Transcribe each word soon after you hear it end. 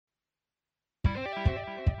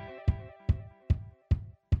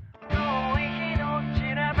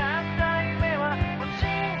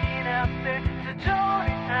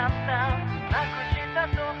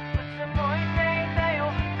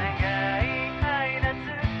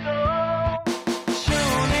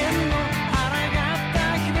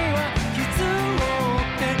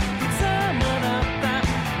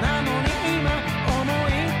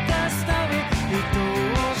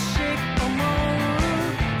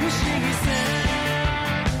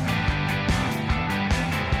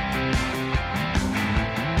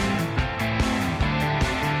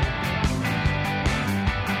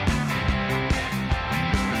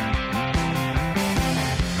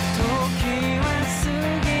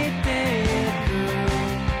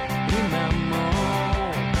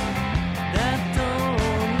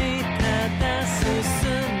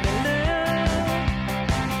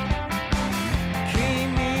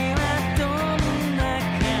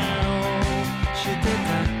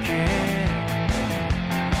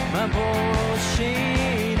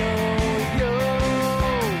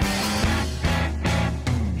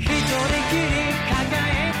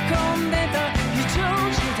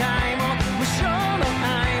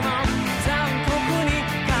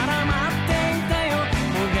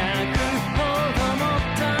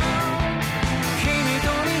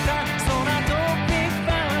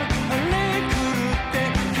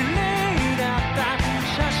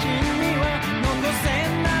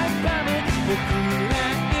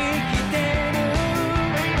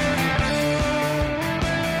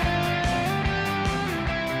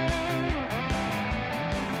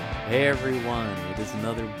everyone. It is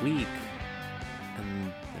another week,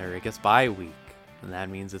 or I guess bye week, and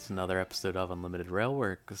that means it's another episode of Unlimited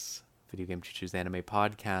Railworks, Video Game Choo-Choo's anime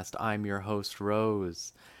podcast. I'm your host,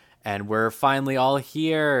 Rose, and we're finally all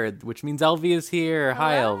here, which means Elvie is here.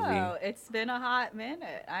 Hello. Hi, Elvie. It's been a hot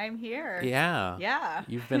minute. I'm here. Yeah.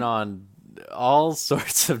 You've been on all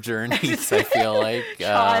sorts of journeys, I feel like.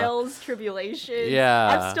 Trials, tribulations. Yeah.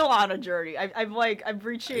 I'm still on a journey. I'm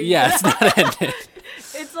reaching. Yeah, it's not ended.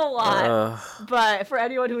 It's a lot. But for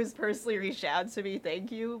anyone who has personally reached out to me, thank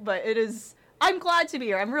you. But I'm glad to be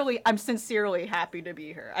here. I'm sincerely happy to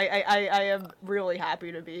be here. I am really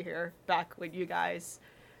happy to be here back with you guys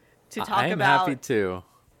to talk I'm happy too.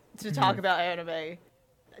 To talk about anime.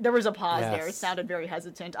 There was a pause there. It sounded very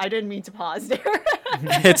hesitant. I didn't mean to pause there.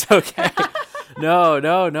 It's okay. No.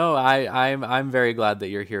 I'm very glad that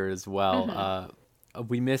you're here as well.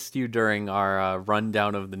 We missed you during our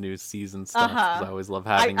rundown of the new season stuff, because I always love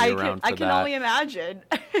having you around for that. I can only imagine.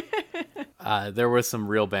 There were some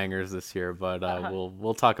real bangers this year, but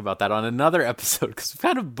we'll talk about that on another episode, because we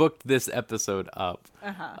kind of booked this episode up.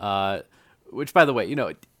 Which, by the way,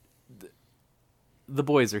 the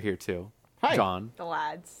boys are here too. Hi. John. The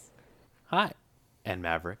lads. Hi. And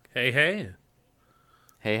Maverick. Hey.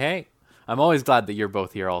 Hey. I'm always glad that you're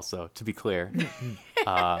both here also, to be clear.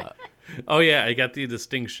 Oh, yeah, I got the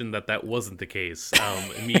distinction that wasn't the case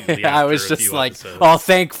immediately after I was just few like, episodes. oh,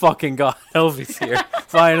 thank fucking God, Elvie's here.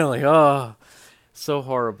 Finally. Oh, so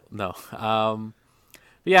horrible. No. Well,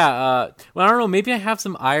 I don't know. Maybe I have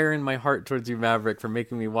some ire in my heart towards you, Maverick, for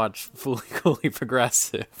making me watch Fully Coolly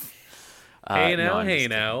Progressive. Hey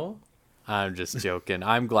now. I'm just joking.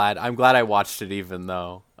 I'm glad I watched it, even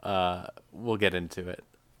though we'll get into it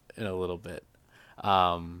in a little bit.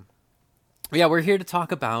 Yeah, we're here to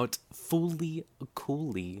talk about Fully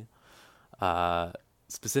Coolly,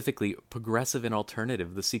 specifically Progressive and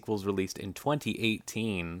Alternative. The sequel's released in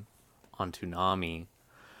 2018 on Toonami.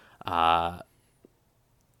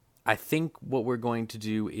 I think what we're going to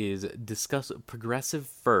do is discuss Progressive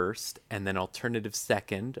first and then Alternative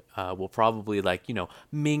second. We'll probably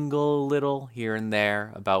mingle a little here and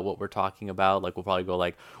there about what we're talking about. Like we'll probably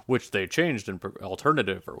go which they changed in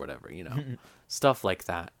Alternative or whatever, stuff like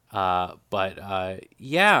that. I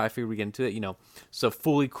figured we get into it, So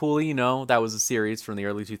Fully Coolly, that was a series from the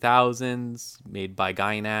early 2000s made by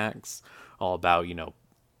Gainax, all about,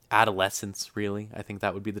 adolescence, really. I think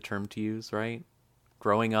that would be the term to use, right?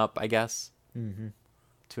 Growing up, I guess,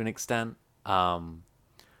 to an extent.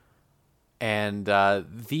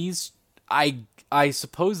 These, I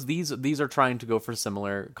suppose these are trying to go for a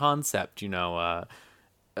similar concept,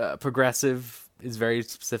 Progressive is very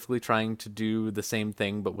specifically trying to do the same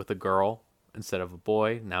thing, but with a girl instead of a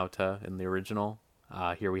boy, Naota in the original.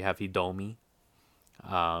 Here we have Hidomi.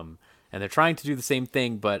 And they're trying to do the same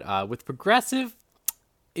thing, but with Progressive,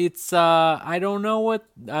 it's, I don't know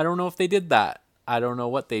if they did that. I don't know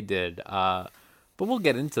what they did, but we'll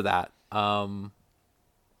get into that.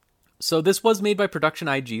 So this was made by Production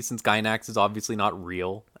IG, since Gainax is obviously not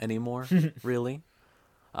real anymore, really.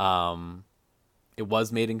 It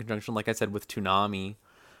was made in conjunction, like I said, with Toonami.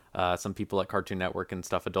 Some people at Cartoon Network and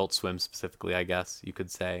stuff, Adult Swim specifically, I guess you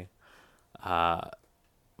could say.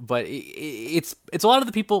 But it's a lot of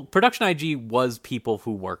the people. Production IG was people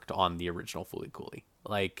who worked on the original Fully Coolly.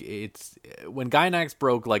 It's when Gainax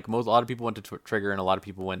broke, a lot of people went to Trigger and a lot of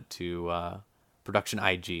people went to Production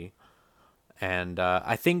IG. And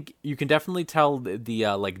I think you can definitely tell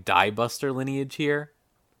the Die Buster lineage here,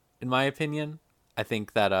 in my opinion. I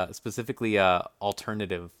think that specifically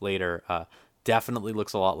Alternative later definitely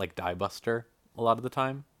looks a lot like Die Buster a lot of the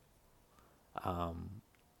time.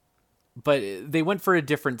 But they went for a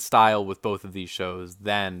different style with both of these shows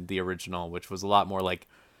than the original, which was a lot more of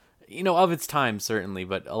its time, certainly,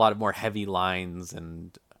 but a lot of more heavy lines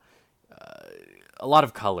and a lot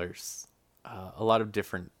of colors, a lot of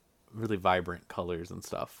different, really vibrant colors and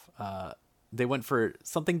stuff. They went for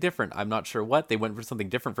something different. I'm not sure what. They went for something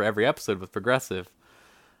different for every episode with Progressive.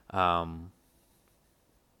 But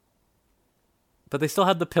they still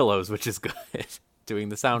had the pillows, which is good, doing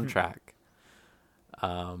the soundtrack.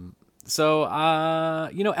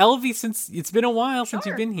 Elvie, since it's been a while since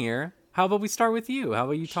you've been here, how about we start with you? How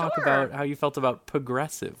about you talk about how you felt about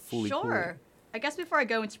Progressive, Fully Coolly? Sure. I guess before I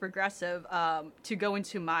go into Progressive, to go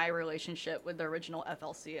into my relationship with the original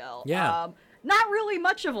FLCL. Yeah. Not really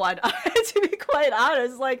much of one, to be quite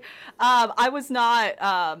honest. I was not,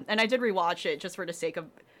 and I did rewatch it just for the sake of,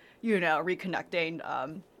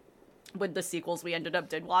 reconnecting with the sequels we ended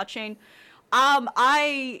up watching.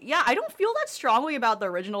 I don't feel that strongly about the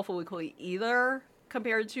original Fully Coolly either,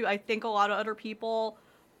 compared to, I think, a lot of other people.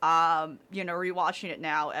 Rewatching it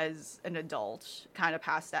now as an adult, kind of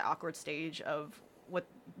past that awkward stage of what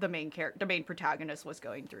the main protagonist was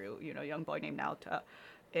going through. Young boy named Naota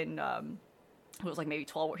in who was like maybe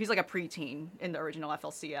 12. He's like a preteen in the original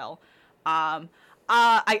FLCL.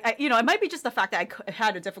 It might be just the fact that I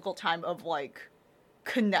had a difficult time of like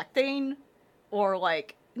connecting, or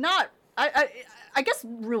like not. I guess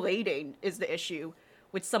relating is the issue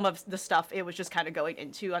with some of the stuff it was just kind of going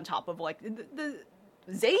into, on top of like the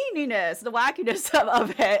zaniness, the wackiness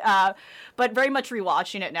of it. But very much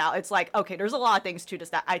rewatching it now, it's like, okay, there's a lot of things to this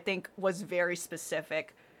that I think was very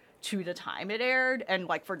specific to the time it aired, and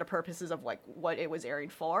like for the purposes of like what it was airing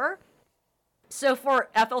for. So for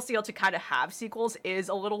FLCL to kind of have sequels is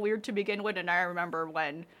a little weird to begin with, and I remember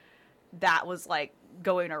when that was like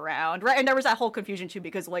going around, right? And there was that whole confusion too,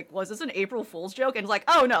 because like, was this an April Fool's joke? And it's like,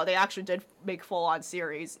 oh no, they actually did make full-on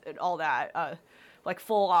series and all that, like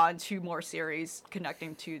full-on 2 more series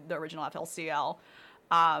connecting to the original FLCL.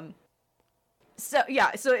 So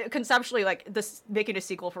conceptually, like, this making a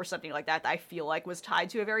sequel for something like that I feel like was tied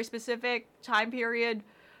to a very specific time period,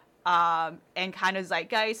 and kind of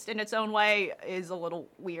zeitgeist in its own way, is a little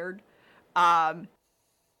weird. But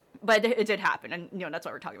it did happen, and that's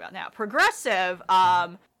what we're talking about now. Progressive,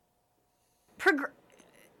 and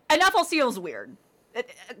FLCL is weird.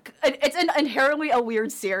 It's an inherently a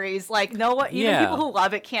weird series. Like, even people who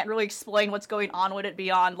love it can't really explain what's going on with it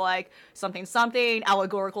beyond like something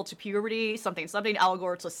allegorical to puberty, something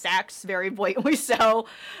allegorical to sex, very blatantly so.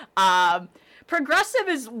 Progressive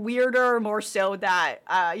is weirder, more so that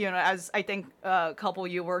as I think a couple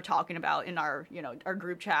of you were talking about in our our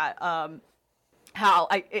group chat, how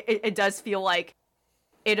it does feel like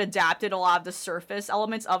it adapted a lot of the surface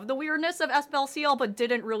elements of the weirdness of FLCL, but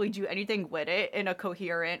didn't really do anything with it in a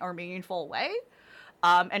coherent or meaningful way.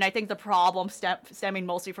 And I think the problem stemming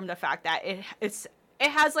mostly from the fact that it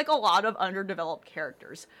has like a lot of underdeveloped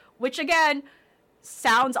characters, which again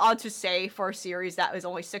sounds odd to say for a series that is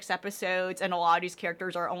only 6 episodes, and a lot of these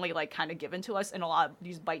characters are only like kind of given to us in a lot of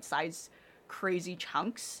these bite-sized crazy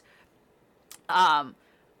chunks.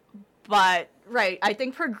 But, right, I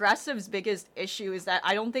think Progressive's biggest issue is that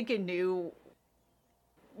I don't think it knew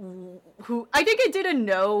I think it didn't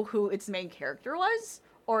know who its main character was,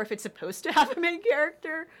 or if it's supposed to have a main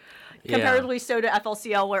character, comparatively so to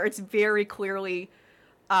FLCL, where it's very clearly,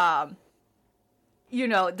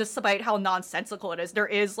 despite how nonsensical it is, there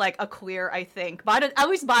is, like, a clear, I think, at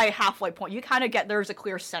least by a halfway point, you kind of get there's a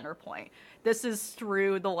clear center point. This is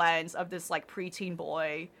through the lens of this, like, preteen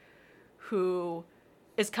boy who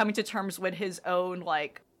is coming to terms with his own,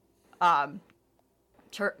 like,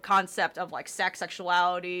 concept of, like,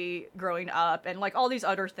 sexuality, growing up, and, like, all these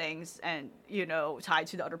other things, and, tied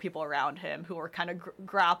to the other people around him who are kind of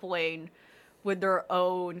grappling with their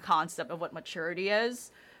own concept of what maturity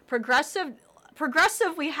is. Progressive,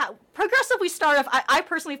 we start off, I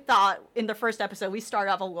personally thought in the first episode, we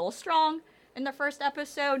started off a little strong in the first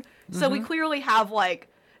episode, so we clearly have, like,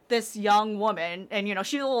 this young woman, and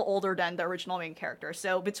she's a little older than the original main character,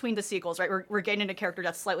 so between the sequels, right, we're getting a character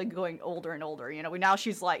that's slightly going older and older. Now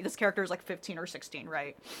she's like, this character is like 15 or 16,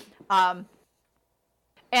 right? And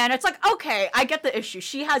it's like, okay, I get the issue.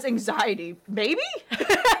 She has anxiety, maybe.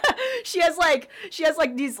 she has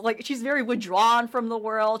these, like, she's very withdrawn from the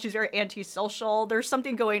world, she's very antisocial, there's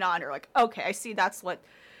something going on here. Like, okay, I see, that's what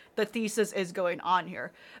the thesis is going on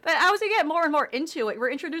here. But as we get more and more into it,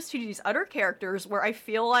 we're introduced to these other characters where I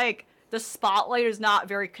feel like the spotlight is not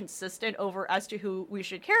very consistent over as to who we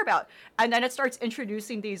should care about. And then it starts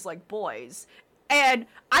introducing these, like, boys. And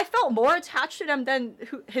I felt more attached to them than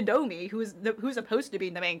Hidomi, who's supposed to be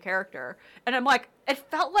the main character. And I'm like, it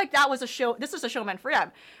felt like that was a show. This is a show meant for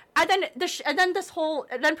them. And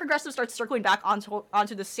then Progressive starts circling back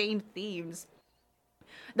onto the same themes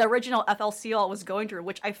the original FLCL was going through,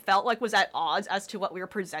 which I felt like was at odds as to what we were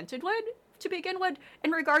presented with to begin with,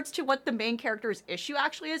 in regards to what the main character's issue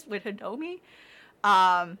actually is with Hidomi.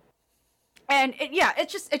 And it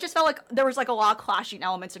just felt like there was, like, a lot of clashing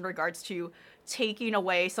elements in regards to taking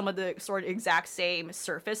away some of the sort of exact same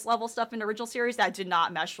surface level stuff in the original series that did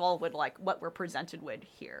not mesh well with, like, what we're presented with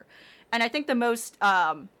here. And I think the most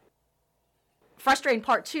frustrating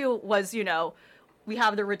part too was, we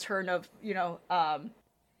have the return of,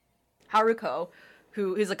 Haruko,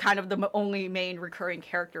 who is a kind of the only main recurring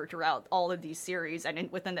character throughout all of these series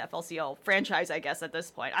and within the FLCL franchise, I guess, at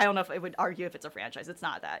this point. I don't know if I would argue if it's a franchise. It's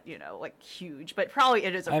not that, like, huge, but probably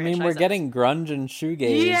it is a franchise. I mean, we're getting grunge and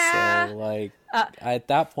shoegaze, so, like, at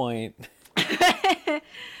that point.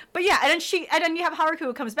 But yeah, and then you have Haruko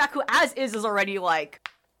who comes back, who as is already, like,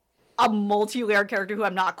 a multi-layered character who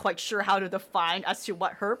I'm not quite sure how to define as to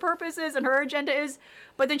what her purpose is and her agenda is.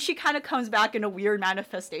 But then she kind of comes back in a weird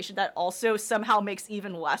manifestation that also somehow makes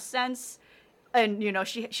even less sense. And, you know,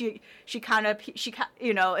 she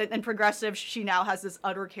you know, in Progressive, she now has this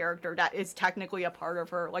other character that is technically a part of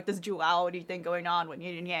her, like this duality thing going on with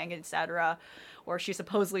yin and yang, etc., where she's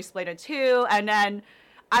supposedly split in two. And then,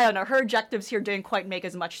 I don't know, her objectives here didn't quite make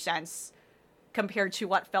as much sense compared to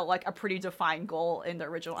what felt like a pretty defined goal in the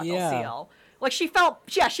original FLCL. Like, she felt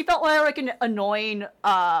like an annoying,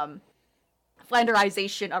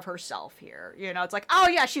 Flanderization of herself here. You know, it's like, oh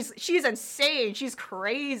yeah, she's insane, she's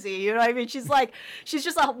crazy, you know what I mean? She's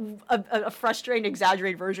just a frustrating,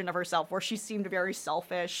 exaggerated version of herself where she seemed very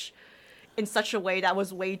selfish in such a way that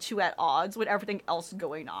was way too at odds with everything else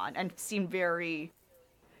going on, and seemed like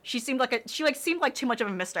too much of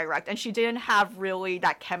a misdirect, and she didn't have really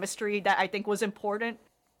that chemistry that I think was important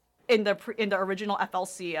in the original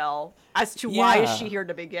FLCL as to why is she here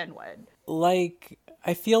to begin with. Like,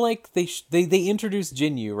 I feel like they introduced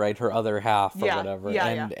Jinyu, right, her other half or whatever,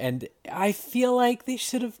 and I feel like they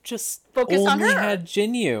should have just focused on her. Had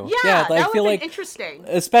Jinyu. Yeah, that I feel would like be interesting,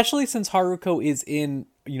 especially since Haruko is in,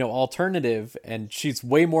 you know, alternative, and she's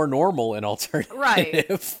way more normal in alternative.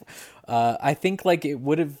 Right. I think like it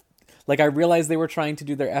would have, like, I realized they were trying to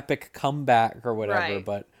do their epic comeback or whatever,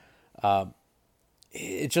 but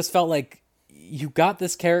it just felt like, you got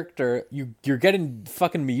this character, you're getting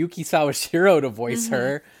fucking Miyuki Sawashiro to voice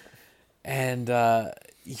her, and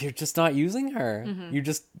you're just not using her.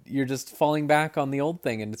 You're just falling back on the old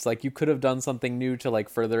thing, and it's like you could have done something new to like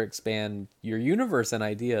further expand your universe and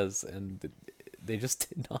ideas, and they just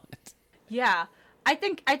did not. Yeah, I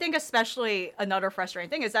think especially another frustrating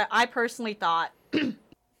thing is that I personally thought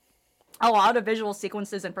a lot of visual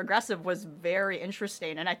sequences in Progressive was very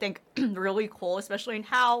interesting, and I think really cool, especially in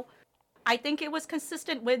how I think it was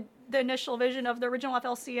consistent with the initial vision of the original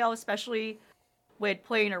FLCL, especially with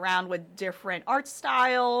playing around with different art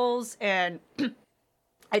styles. And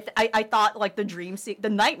I thought like the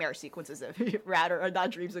nightmare sequences, rather, or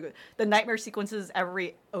not dreams, the nightmare sequences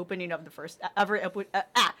every opening of the first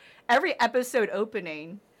every episode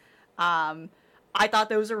opening. I thought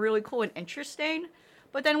those are really cool and interesting,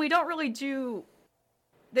 but then we don't really do.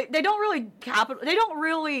 They don't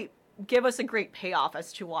really give us a great payoff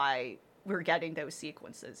as to why we're getting those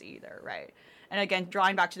sequences either, right? And again,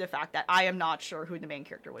 drawing back to the fact that I am not sure who the main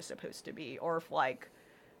character was supposed to be, or if, like,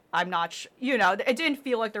 I'm not you know, it didn't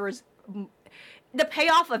feel like there was the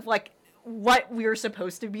payoff of, like, what we were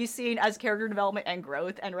supposed to be seeing as character development and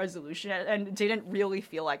growth and resolution, and it didn't really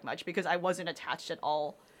feel like much because I wasn't attached at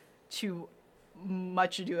all to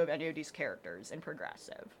much ado of any of these characters in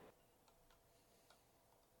Progressive.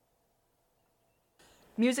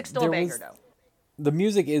 Music's still a banger, though. The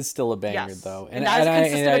music is still a banger, though, and that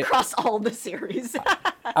is consistent across all the series.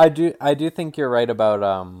 I do think you're right about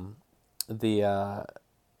the.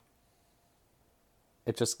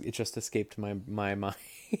 It just escaped my mind.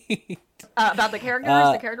 About the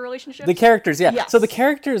characters, the character relationships. The characters, yeah. Yes. So the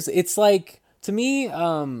characters, it's like, to me,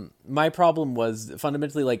 my problem was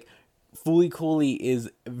fundamentally like, Fooly Cooly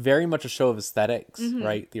is very much a show of aesthetics,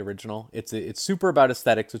 right? The original. It's super about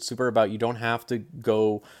aesthetics. It's super about, you don't have to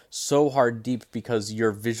go so hard deep because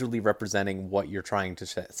you're visually representing what you're trying to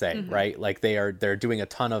say, right? Like they're doing a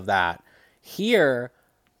ton of that. Here,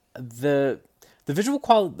 the visual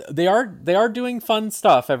quality, they are doing fun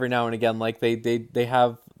stuff every now and again. Like they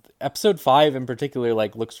have episode 5 in particular,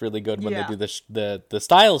 like, looks really good when they do the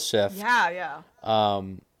style shift. Yeah.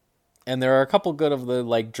 And there are a couple good of the,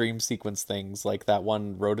 like, dream sequence things, like that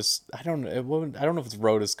one I don't know if it's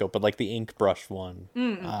rotoscope, but like the ink brush one.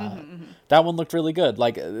 That one looked really good.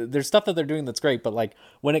 Like, there's stuff that they're doing that's great, but like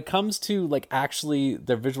when it comes to like actually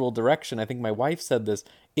their visual direction, I think my wife said this,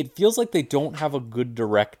 it feels like they don't have a good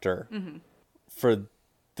director for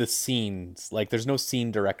the scenes. Like, there's no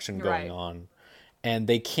scene direction going on. And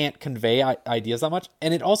they can't convey ideas that much.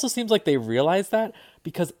 And it also seems like they realize that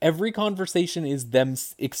because every conversation is them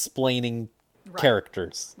explaining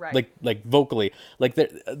characters, like vocally. Like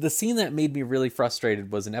the scene that made me really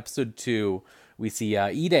frustrated was in episode 2. We see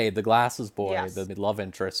Ide, the glasses boy, the love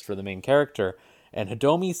interest for the main character, and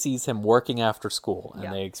Hidomi sees him working after school,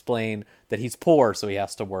 and they explain that he's poor, so he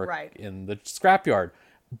has to work in the scrapyard.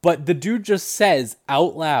 But the dude just says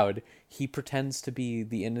out loud, he pretends to be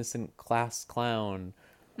the innocent class clown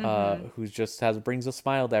who just brings a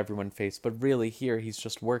smile to everyone's face, but really here he's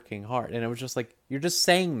just working hard. And it was just like, you're just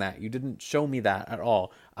saying that. You didn't show me that at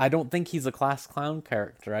all. I don't think he's a class clown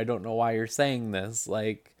character. I don't know why you're saying this.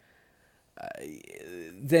 Like,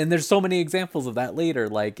 then there's so many examples of that later,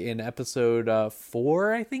 like in episode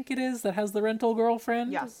 4, I think it is, that has the rental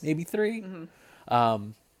girlfriend. Yes. Maybe 3.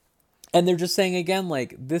 And they're just saying again,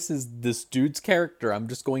 like, this is this dude's character. I'm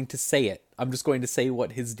just going to say it. I'm just going to say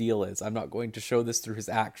what his deal is. I'm not going to show this through his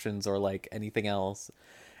actions or like anything else.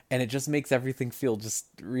 And it just makes everything feel just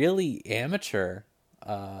really amateur,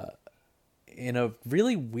 in a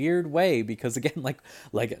really weird way, because again,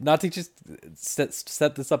 like not to just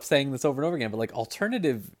set this up saying this over and over again, but like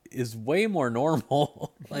alternative is way more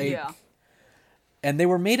normal. Like, Yeah. and they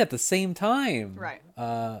were made at the same time. Right.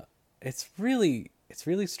 It's really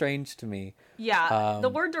strange to me. Yeah, the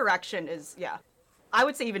word direction is, yeah, I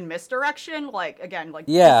would say even misdirection. Like, again, like,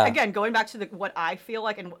 Yeah. again, going back to what I feel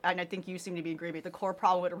like, and I think you seem to be agreeing with, the core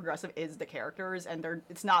problem with Progressive is the characters, and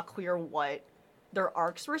it's not clear what their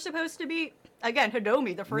arcs were supposed to be. Again,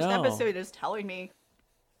 Hitomi, the first No. episode is telling me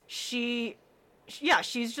she's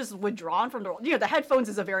just withdrawn from the, the headphones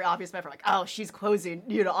is a very obvious metaphor, like, oh, she's closing,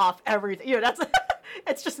 off everything, that's,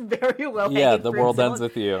 it's just very low hanging Yeah, the fruit. world ends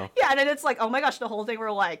with you. Yeah, and then it's like, oh my gosh, the whole thing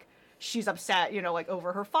where like she's upset, like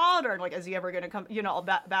over her father, and like, is he ever gonna come,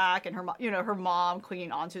 back, and her mom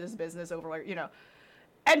clinging onto this business over, like,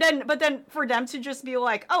 but then for them to just be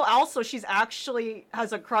like, oh, also she's actually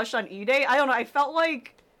has a crush on Ide. I don't know. I felt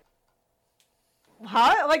like,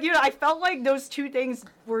 huh? Like, I felt like those two things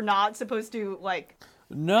were not supposed to like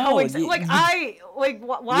No, coexist.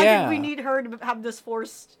 Why Yeah. did we need her to have this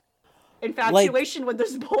forced infatuation with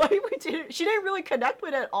this boy? She didn't really connect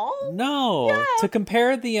with it at all. No, Yeah. to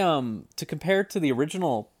compare to the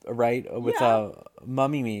original, right, with Yeah.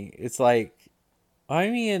 Mamimi, it's like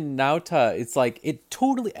Mamimi and Naota, it's like it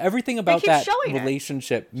totally, everything about keep that showing it.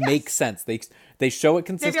 relationship makes sense. They show it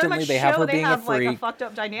They very consistently. much They have show her they being have a freak. like a fucked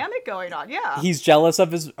up dynamic going on. Yeah. He's jealous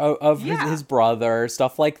of his Yeah. his brother,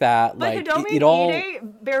 stuff like that. But like Hitomi it all. and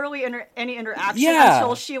Ide barely any interaction Yeah.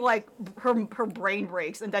 until she like her brain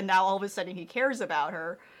breaks, and then now all of a sudden he cares about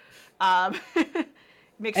her.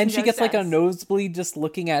 Makes And no she gets like a sense. nosebleed just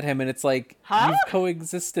looking at him, and it's like Huh? you've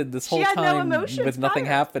coexisted this She whole had no time emotions with nothing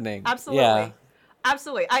prior. happening. Absolutely. Yeah.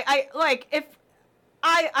 Absolutely. I like if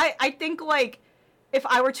I think like if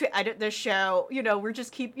I were to edit this show, we're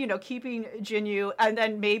just keeping Jinyu and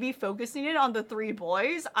then maybe focusing it on the 3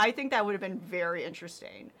 boys, I think that would have been very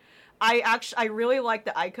interesting. I really like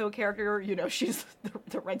the Aiko character, she's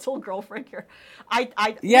the rental girlfriend here.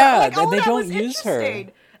 Yeah, all they that don't was use her.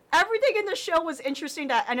 interesting. Everything in the show was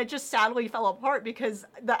interesting, and it just sadly fell apart because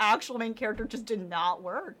the actual main character just did not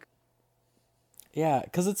work. Yeah,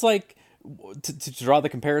 because it's like, to draw the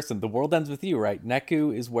comparison, The World Ends With You, right?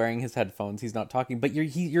 Neku is wearing his headphones, he's not talking, but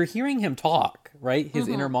you're hearing him talk, right? His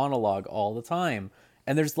inner monologue all the time.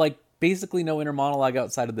 And there's like basically no inner monologue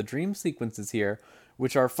outside of the dream sequences here,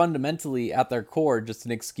 which are fundamentally at their core just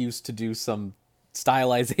an excuse to do some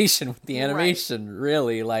stylization with the animation,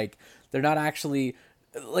 really. Like, they're not actually,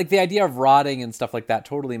 like, the idea of rotting and stuff like that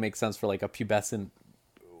totally makes sense for like a pubescent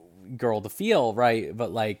girl to feel, right?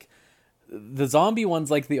 But like, the zombie one's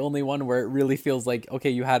like the only one where it really feels like, okay,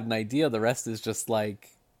 you had an idea. The rest is just like,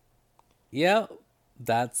 yeah,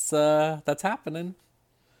 that's happening.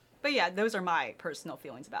 But yeah, those are my personal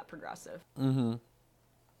feelings about Progressive. No,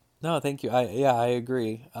 thank you. I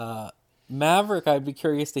agree. Maverick, I'd be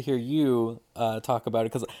curious to hear you talk about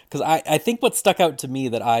it, because I think what stuck out to me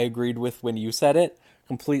that I agreed with when you said it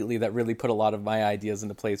completely, that really put a lot of my ideas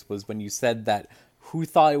into place, was when you said that who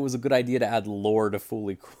thought it was a good idea to add lore to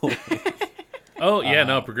Fooly Cooly. Oh, yeah,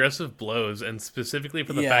 no, Progressive blows, and specifically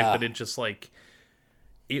for the fact that it just, like,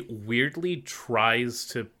 it weirdly tries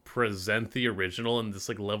to present the original in this,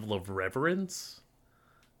 like, level of reverence.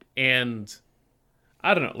 And,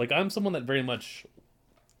 I don't know, like, I'm someone that very much,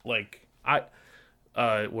 like,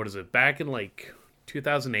 what is it, back in, like,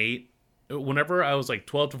 2008, whenever I was, like,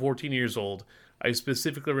 12 to 14 years old, I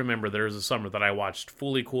specifically remember there was a summer that I watched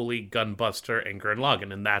Fooly Cooly, Gunbuster, and Gurren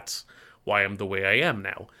Lagann, and that's why I'm the way I am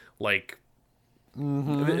now. Like,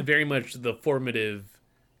 very much the formative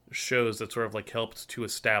shows that sort of like helped to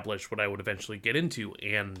establish what I would eventually get into.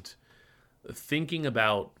 And thinking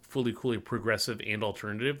about Fooly Cooly progressive and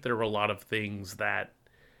alternative, there were a lot of things that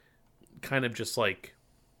kind of just like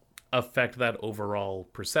affect that overall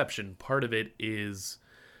perception. Part of it is,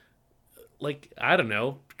 like, I don't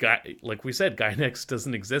know, like we said, Gainax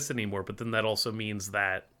doesn't exist anymore, but then that also means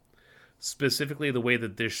that specifically the way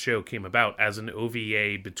that this show came about as an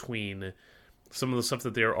OVA between some of the stuff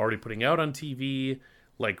that they're already putting out on TV,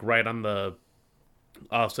 like right on the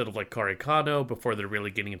offset of like Karikano, before they're really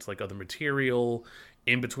getting into like other material,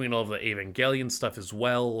 in between all of the Evangelion stuff as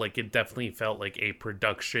well, like it definitely felt like a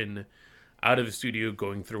production out of a studio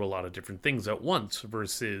going through a lot of different things at once,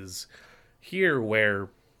 versus here where,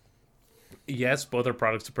 yes, both are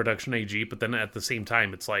products of Production IG, but then at the same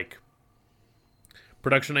time, it's like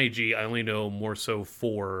Production IG, I only know more so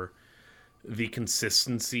for the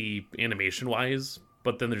consistency animation-wise,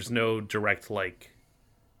 but then there's no direct, like,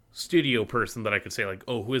 studio person that I could say, like,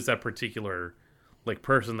 oh, who is that particular, like,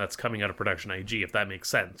 person that's coming out of Production IG, if that makes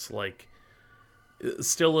sense. Like,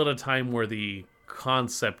 still at a time where the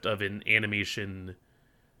concept of an animation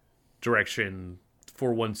direction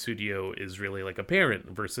for one studio is really, like, apparent,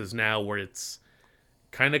 versus now where it's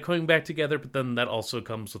kind of coming back together, but then that also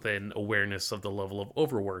comes with an awareness of the level of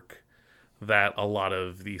overwork that a lot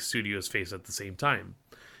of these studios face at the same time.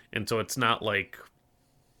 And so it's not like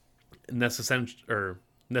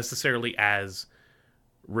necessarily as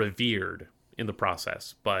revered in the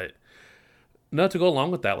process. But not to go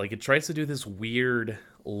along with that, like, it tries to do this weird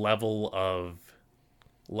level of,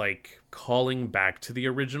 like, calling back to the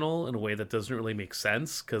original in a way that doesn't really make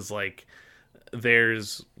sense, because, like,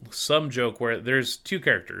 there's some joke where there's two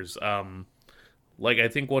characters, like, I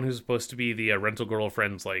think one who's supposed to be the rental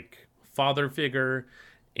girlfriend's, like, father figure,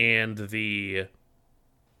 and the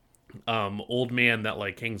old man that,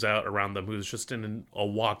 like, hangs out around them, who's just in a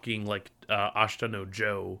walking, like, Ashita no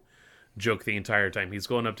Joe joke the entire time. He's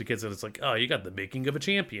going up to kids and it's like, oh, you got the making of a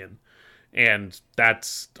champion, and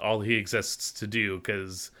that's all he exists to do,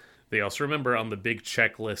 because they also remember on the big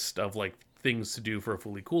checklist of, like, things to do for a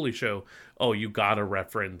Fooly Cooly show, oh, you gotta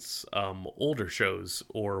reference older shows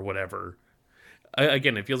or whatever.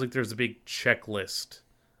 Again, it feels like there's a big checklist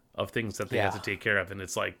of things that they have to take care of, and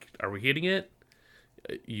it's like, are we hitting it?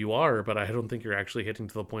 You are, but I don't think you're actually hitting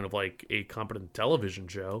to the point of, like, a competent television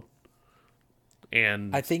show.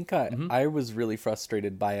 And I think I was really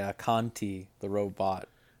frustrated by Conti, the robot,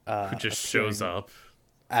 who just shows up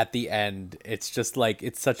at the end. It's just like,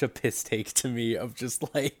 it's such a piss take to me of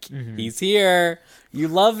just like, he's here, you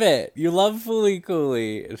love it, you love Fooly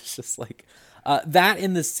Cooly. It's just like that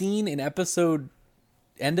in the scene in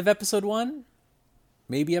end of episode 1,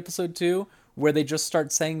 maybe episode 2, where they just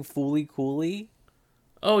start saying Fooly Cooly.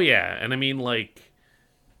 Oh yeah, and I mean, like,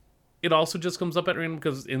 it also just comes up at random,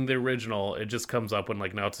 because in the original, it just comes up when,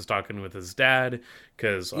 like, Naoto's talking with his dad,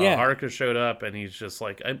 because Haruka showed up, and he's just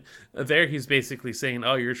like, there he's basically saying,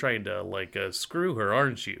 oh, you're trying to, like, screw her,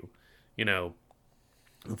 aren't you? You know,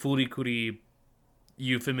 Furikuri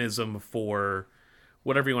euphemism for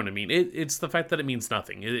whatever you want to mean. It's the fact that it means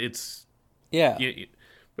nothing. It's... Yeah.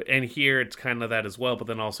 And here, it's kind of that as well, but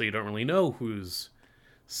then also you don't really know who's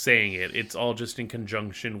saying it. It's all just in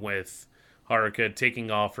conjunction with Haruka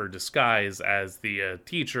taking off her disguise as the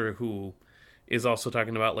teacher, who is also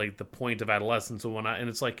talking about, like, the point of adolescence and whatnot. And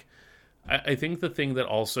it's like, I think the thing that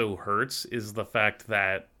also hurts is the fact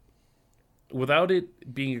that without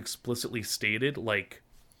it being explicitly stated, like,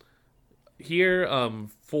 here,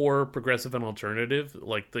 for progressive and alternative,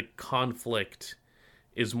 like, the conflict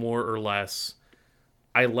is more or less,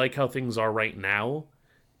 I like how things are right now,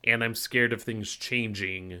 and I'm scared of things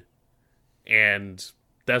changing, and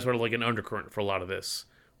that's sort of like an undercurrent for a lot of this.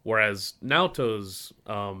 Whereas Naoto's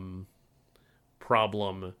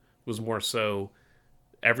problem was more so,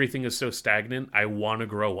 everything is so stagnant, I want to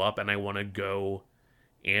grow up and I want to go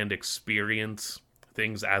and experience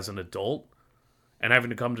things as an adult, and having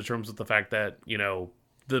to come to terms with the fact that, you know,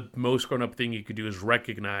 the most grown-up thing you could do is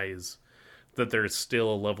recognize that there's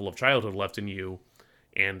still a level of childhood left in you,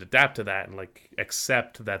 and adapt to that, and, like,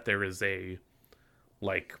 accept that there is a,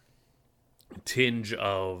 like, tinge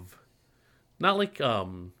of, not like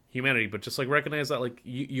humanity, but just, like, recognize that, like,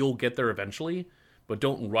 you'll get there eventually, but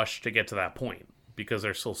don't rush to get to that point, because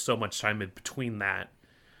there's still so much time in between that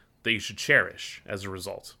you should cherish as a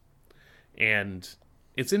result. And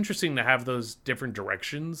it's interesting to have those different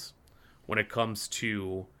directions when it comes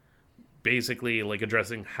to basically, like,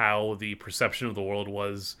 addressing how the perception of the world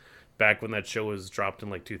was back when that show was dropped in,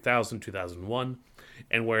 like, 2000, 2001,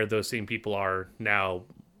 and where those same people are now,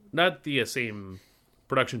 not the same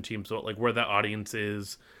production teams, but, like, where that audience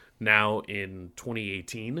is now in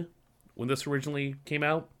 2018 when this originally came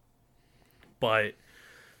out. But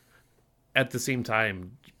at the same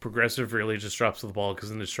time, Progressive really just drops the ball, because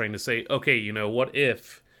then it's trying to say, okay, you know, what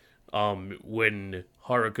if when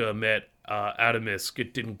Haruka met Adamus,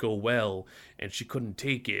 it didn't go well and she couldn't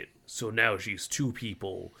take it, so now she's two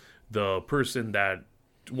people, the person that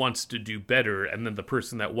wants to do better and then the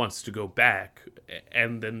person that wants to go back,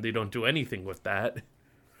 and then they don't do anything with that.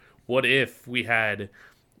 What if we had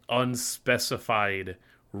unspecified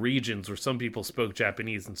regions where some people spoke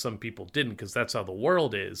Japanese and some people didn't, because that's how the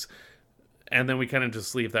world is, and then we kind of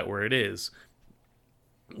just leave that where it is?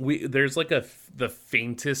 There's like the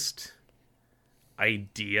faintest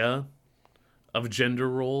idea of gender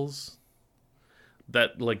roles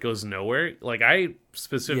that like goes nowhere. Like I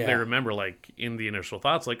specifically Yeah. remember like in the initial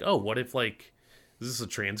thoughts, like, oh, what if like is this a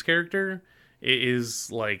trans character? It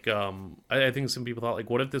is like I think some people thought like,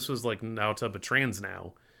 what if this was like Naota but trans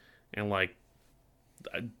now? And like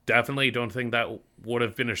I definitely don't think that would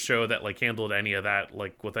have been a show that like handled any of that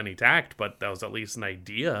like with any tact, but that was at least an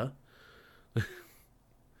idea.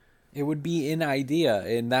 It would be an idea,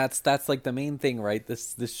 and that's like the main thing, right?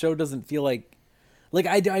 This show doesn't feel like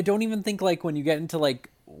I don't even think like when you get into like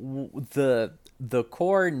the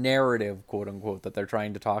core narrative, quote unquote, that they're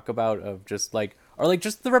trying to talk about of just like, or like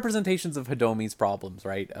just the representations of Hidomi's problems,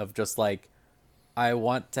 right? Of just like, I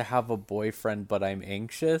want to have a boyfriend, but I'm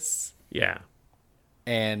anxious. Yeah.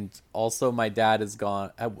 And also my dad is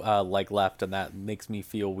gone, like left, and that makes me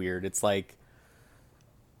feel weird. It's like,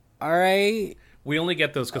 all right. We only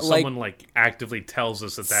get those because Like, someone like actively tells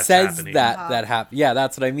us that that's says happening. that happened. Yeah,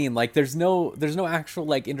 that's what I mean. Like, there's no actual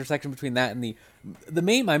like intersection between that and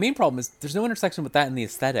my main problem is there's no intersection with that and the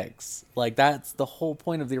aesthetics. Like, that's the whole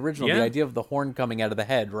point of the original. Yeah. The idea of the horn coming out of the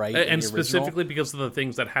head, right? And specifically because of the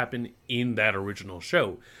things that happen in that original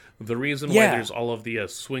show. The reason why Yeah. there's all of the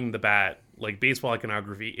swing the bat, like baseball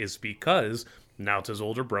iconography, is because Naota's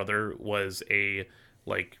older brother was a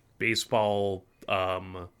like baseball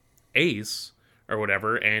ace or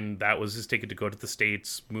whatever, and that was his ticket to go to the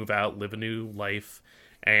States, move out, live a new life,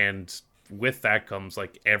 and with that comes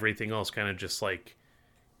like everything else kind of just like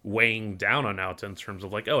weighing down on Naota in terms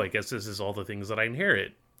of like, oh, I guess this is all the things that I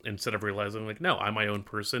inherit, instead of realizing like, no, I'm my own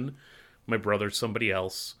person, my brother's somebody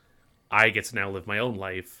else, I get to now live my own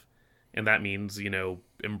life, and that means, you know,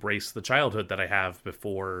 embrace the childhood that I have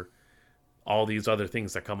before all these other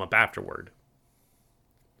things that come up afterward.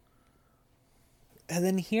 And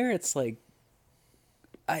then here it's like,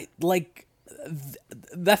 I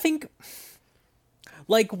think,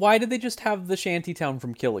 like, why did they just have the shantytown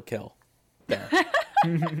from Kill la Kill there?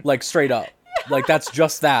 Like, straight up. Like, that's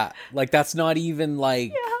just that. Like, that's not even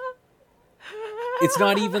like, it's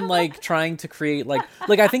not even like trying to create like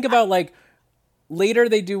I think about like later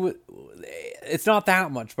they do, it's not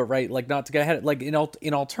that much, but right, like, not to get ahead, like in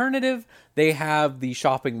alternative they have the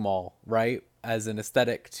shopping mall, right, as an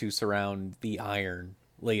aesthetic to surround the iron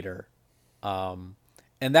later,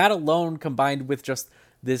 and that alone, combined with just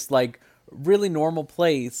this like really normal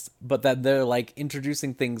place, but that they're like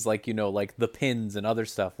introducing things like, you know, like the pins and other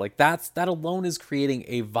stuff, like that alone is creating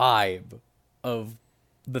a vibe of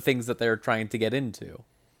the things that they're trying to get into,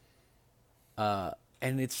 and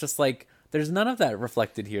it's just like there's none of that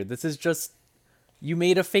reflected here. This is just, you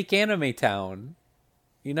made a fake anime town,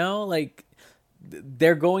 you know, like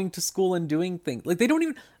they're going to school and doing things like they don't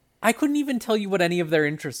even, I couldn't even tell you what any of their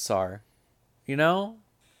interests are, you know,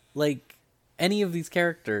 like any of these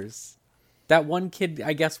characters. That one kid,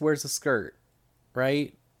 I guess, wears a skirt,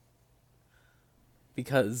 right?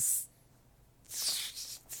 Because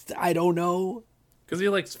I don't know. Because he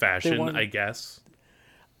likes fashion, want- I guess.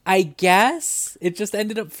 I guess it just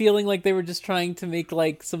ended up feeling like they were just trying to make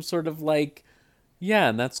like some sort of like, yeah,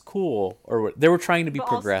 and that's cool, or they were trying to be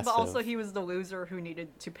progressive. But also he was the loser who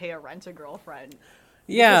needed to pay a rent-a-girlfriend.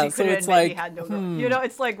 Yeah, Because he so couldn't it's admit he like, had no girl. You know,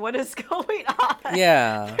 it's like, what is going on?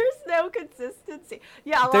 yeah, There's no consistency.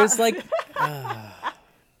 Yeah, there's like,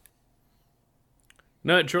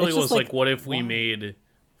 No, it truly It's just was like, like, what if we why? made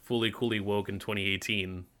Fully Coolly Woke in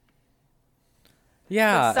 2018?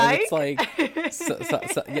 yeah, and it's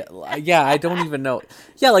Psych? like, yeah, I don't even know.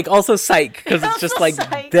 Yeah, like also Psych, because it's just Also like,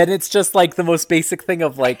 Psych. then it's just like the most basic thing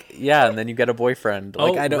of like, yeah, and then you get a boyfriend.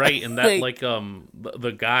 Like, Oh, I don't, right, and that like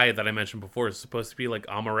the guy that I mentioned before is supposed to be like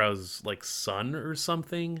Amara's like son or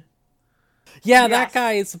something. yeah, Yes. that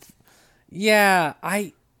guy is, yeah,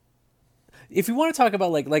 if you want to talk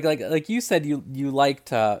about like you said you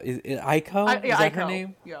liked Aiko, yeah, is that Aiko. her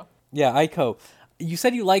name? Yeah. Aiko. You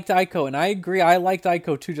said you liked Aiko, and I agree. I liked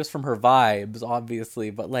Aiko too, just from her vibes,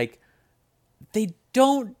 obviously. But like, they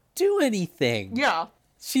don't do anything. Yeah.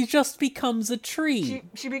 She just becomes a tree,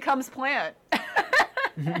 She becomes plant.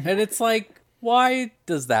 and it's like, why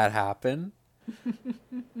does that happen?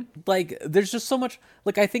 Like, there's just so much.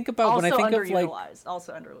 Like, I think about Also when I think of like, underutilized.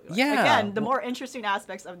 Also underutilized. Yeah. Again, the more interesting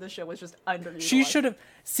aspects of the show was just underutilized. she should have.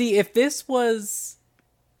 See, if this was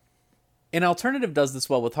an alternative, does this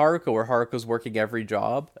well with Haruko, where Haruko's working every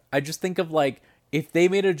job. I just think of like, if they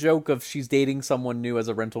made a joke of she's dating someone new as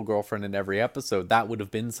a rental girlfriend in every episode, that would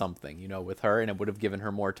have been something, you know, with her, and it would have given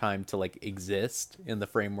her more time to like exist in the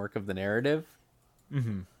framework of the narrative.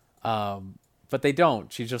 But they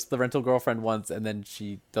don't. She's just the rental girlfriend once, and then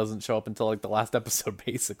she doesn't show up until like the last episode,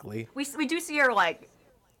 basically. We do see her like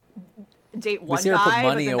date one see her guy, put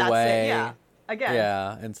money but then away. That's it. Yeah. Again.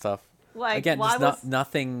 Yeah, and stuff. Like, again, why just was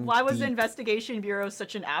nothing. Why was the deep. investigation bureau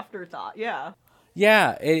such an afterthought? Yeah.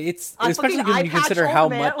 Yeah, it's A especially fucking when you eye patch consider old how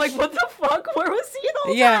man. much. Like, what the fuck? Where was he the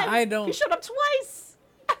whole Yeah, time? I don't. He showed up twice.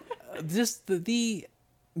 Just the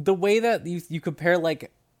way that you compare,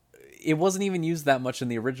 like, it wasn't even used that much in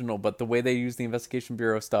the original, but the way they use the investigation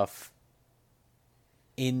bureau stuff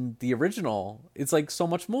in the original, it's like so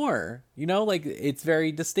much more, you know, like it's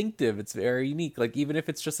very distinctive, it's very unique, like even if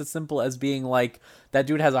it's just as simple as being like that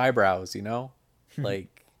dude has eyebrows, you know,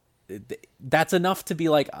 like that's enough to be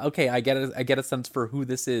like, okay, I get a sense for who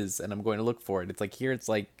this is and I'm going to look for it. It's like here it's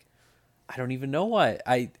like I don't even know what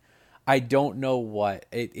I don't know what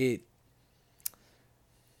it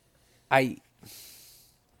I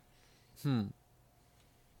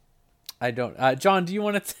don't. John, do you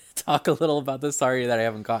want to talk a little about this? Sorry that I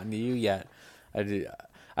haven't gotten to you yet.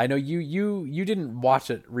 I know you didn't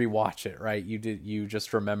rewatch it, right? You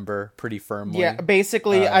just remember pretty firmly. Yeah,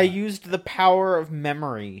 basically, I used the power of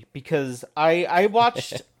memory because I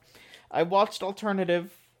watched I watched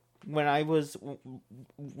Alternative when it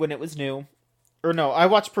was new, or no, I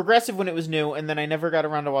watched Progressive when it was new, and then I never got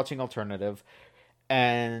around to watching Alternative,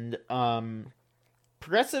 and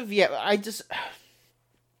Progressive. Yeah, I just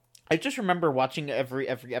remember watching every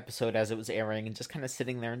episode as it was airing and just kind of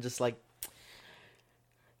sitting there and just like,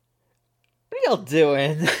 what are y'all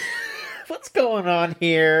doing? What's going on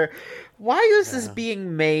here? Why is this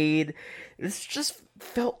being made? This just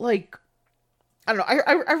felt like, I don't know.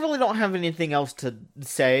 I really don't have anything else to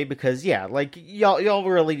say because yeah, like y'all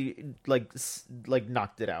really like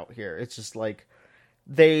knocked it out here. It's just like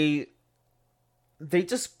they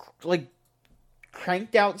just like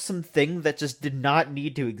cranked out something that just did not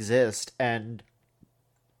need to exist, and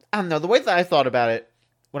I don't know, the way that I thought about it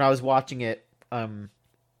when I was watching it, and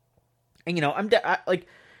you know, like,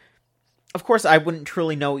 of course I wouldn't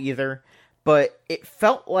truly know either, but it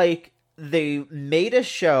felt like they made a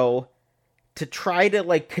show to try to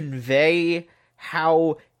like convey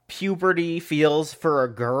how puberty feels for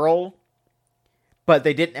a girl, but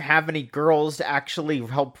they didn't have any girls to actually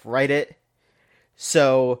help write it,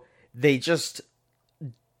 so they just,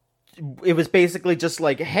 it was basically just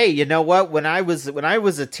like, hey, you know what? When I was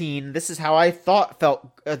a teen, this is how I thought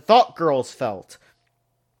girls felt.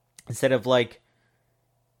 Instead of like,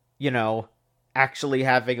 you know, actually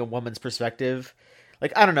having a woman's perspective.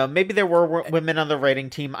 Like, I don't know, maybe there were women on the writing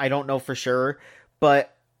team, I don't know for sure,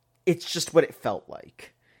 but it's just what it felt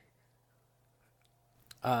like.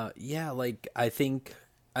 Yeah, like I think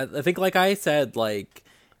like I said, like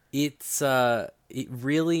it's it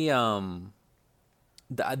really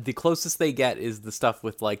the closest they get is the stuff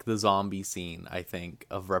with like the zombie scene, I think,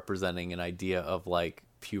 of representing an idea of like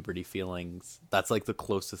puberty feelings. That's like the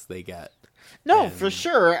closest they get. No, for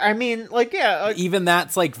sure. I mean, like, yeah, even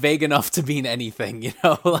that's like vague enough to mean anything, you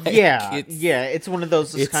know? Like, yeah, it's one of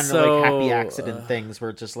those just kind of like happy accident things where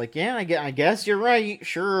it's just like, yeah, I guess you're right,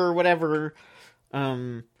 sure, whatever.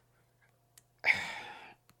 Yeah,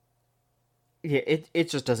 it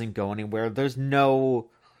just doesn't go anywhere. There's no.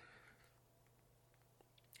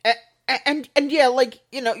 And yeah, like,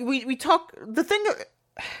 you know, we talk, the thing,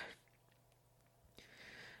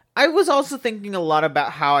 I was also thinking a lot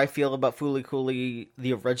about how I feel about Fooly Cooly,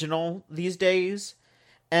 the original, these days,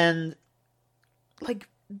 and, like,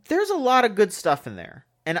 there's a lot of good stuff in there,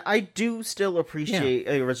 and I do still appreciate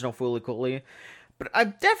the original Fooly Cooly, but I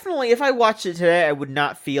definitely, if I watched it today, I would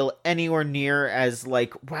not feel anywhere near as,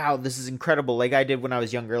 like, wow, this is incredible, like I did when I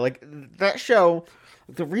was younger. Like, that show,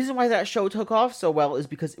 the reason why that show took off so well is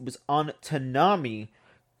because it was on Toonami,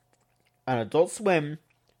 on Adult Swim,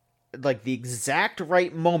 like the exact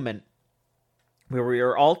right moment where we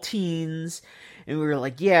were all teens and we were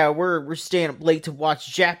like, yeah, we're staying up late to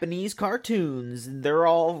watch Japanese cartoons, and they're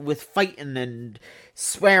all with fighting and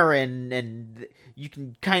swearing, and you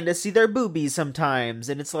can kind of see their boobies sometimes,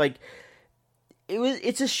 and it's like,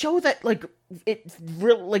 it's a show that like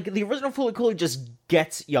like the original Fooly Cooly just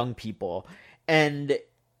gets young people. And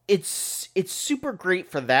it's super great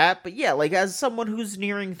for that, but yeah, like as someone who's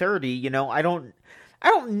nearing 30, you know, I don't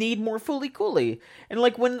need more Fooly Cooly. And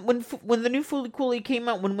like when the new Fooly Cooly came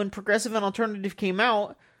out, when Progressive and Alternative came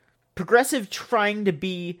out, Progressive trying to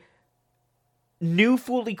be new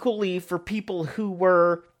Fooly Cooly for people who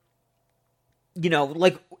were, you know,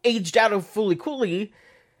 like aged out of Fooly Cooly,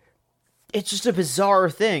 it's just a bizarre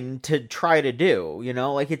thing to try to do, you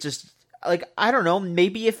know, like it just, like, I don't know,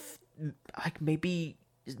 maybe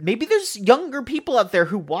there's younger people out there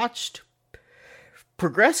who watched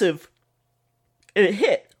Progressive and it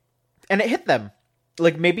hit them.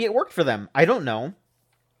 Like, maybe it worked for them. I don't know.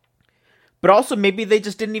 But also, maybe they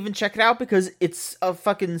just didn't even check it out because it's a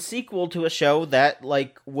fucking sequel to a show that,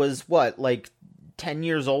 like, was, what, like, 10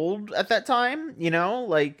 years old at that time? You know?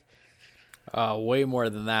 Like... way more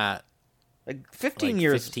than that. Like, 15 like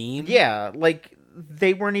years. 15? Yeah, like,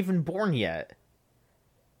 they weren't even born yet.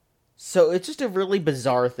 So it's just a really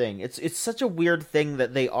bizarre thing. It's such a weird thing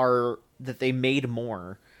that they made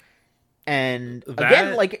more. And,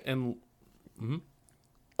 again, like... And... Mm-hmm.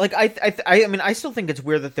 Like, I mean, I still think it's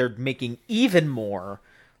weird that they're making even more.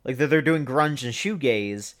 Like, that they're doing grunge and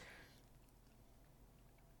shoegaze.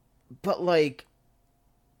 But, like...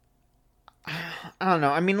 I don't know.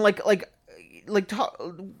 I mean, I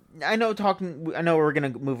know we're gonna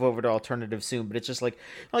move over to alternative soon, but it's just like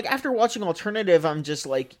after watching alternative, I'm just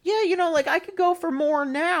like, yeah, you know, like, I could go for more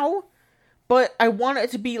now. But I want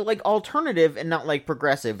it to be, like, alternative and not, like,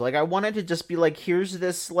 progressive. Like, I want it to just be, like, here's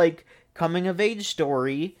this, like, coming-of-age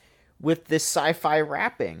story with this sci-fi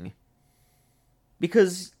wrapping.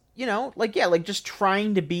 Because, you know, like, yeah, like, just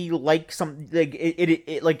trying to be, like, some... Like,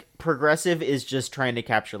 it like, progressive is just trying to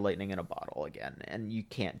capture lightning in a bottle again. And you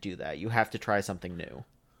can't do that. You have to try something new.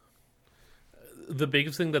 The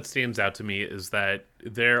biggest thing that stands out to me is that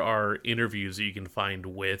there are interviews that you can find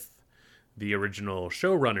with the original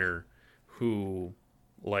showrunner who,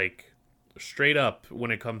 like, straight up, when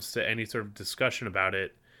it comes to any sort of discussion about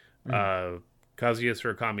it, Kazuya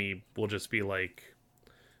Surakami will just be like,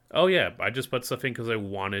 oh yeah, I just put stuff in because I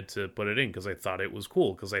wanted to put it in, because I thought it was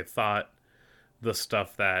cool, because I thought the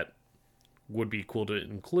stuff that would be cool to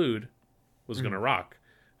include was going to rock.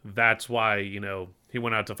 That's why, you know, he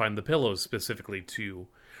went out to find the pillows specifically to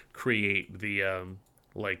create the,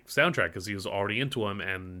 like, soundtrack, because he was already into them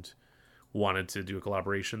and wanted to do a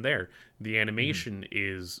collaboration there. The animation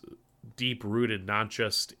is deep-rooted, not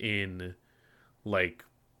just in, like,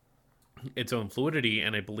 its own fluidity,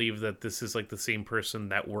 and I believe that this is, like, the same person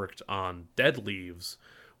that worked on Dead Leaves,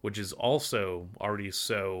 which is also already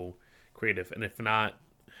so creative. And if not,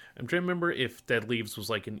 I'm trying to remember if Dead Leaves was,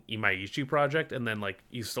 like, an Imaishi project, and then, like,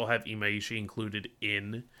 you still have Imaishi included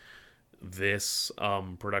in this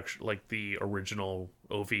production, like, the original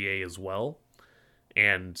OVA as well.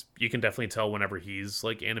 And you can definitely tell whenever he's,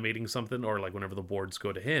 like, animating something, or, like, whenever the boards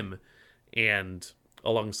go to him. And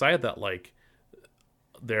alongside that, like,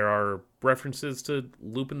 there are references to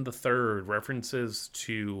Lupin the Third, references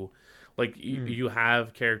to, like, you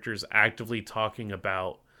have characters actively talking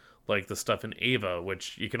about, like, the stuff in Ava,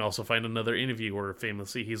 which you can also find another interview where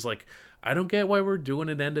famously he's like, I don't get why we're doing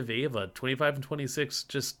an end of Ava. 25 and 26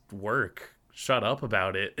 just work. Shut up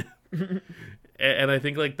about it. And I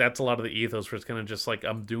think, like, that's a lot of the ethos, where it's kind of just like,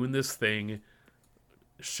 I'm doing this thing,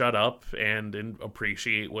 shut up and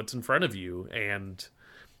appreciate what's in front of you. And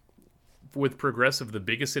with Progressive, the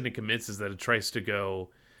biggest thing it commits is that it tries to go,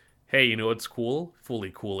 hey, you know what's cool? Fully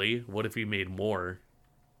Cooley. What if we made more?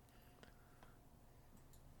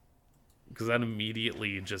 Because that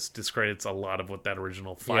immediately just discredits a lot of what that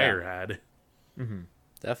original Fire had. Mm-hmm.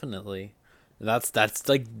 Definitely. That's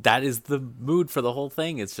like, that is the mood for the whole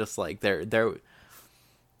thing. It's just like there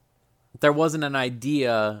wasn't an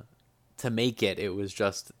idea to make it. It was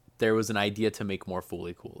just, there was an idea to make more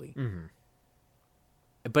Fully Cooley. Mm-hmm.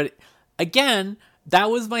 But again,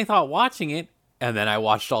 that was my thought watching it. And then I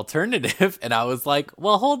watched Alternative and I was like,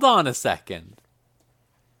 well, hold on a second.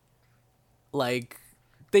 Like,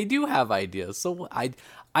 they do have ideas. So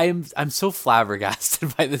I'm so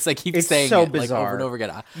flabbergasted by this. I keep saying so it, like, over and over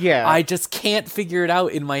again. Yeah. I just can't figure it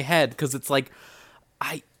out in my head, because it's like,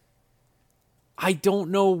 I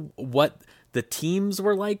don't know what the teams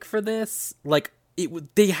were like for this. Like,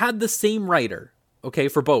 they had the same writer, okay,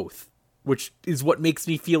 for both, which is what makes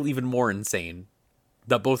me feel even more insane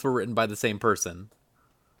that both were written by the same person.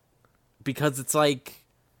 Because it's like,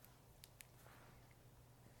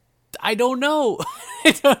 I don't know.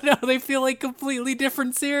 I don't know. They feel like completely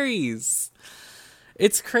different series.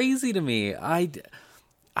 It's crazy to me. I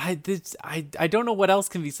don't know what else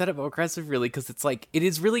can be said about Progressive, really, because it's like, it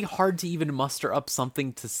is really hard to even muster up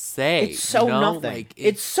something to say. It's so nothing. Like,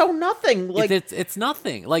 it's so nothing. Like, it's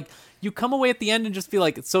nothing. Like, you come away at the end and just be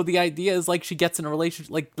like, so the idea is, like, she gets in a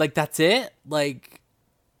relationship, like that's it? Like,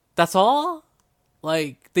 that's all?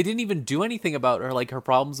 Like, they didn't even do anything about her, like, her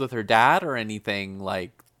problems with her dad or anything,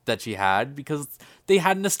 like, that she had, because they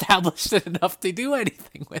hadn't established it enough to do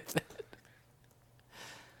anything with it.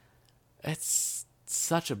 It's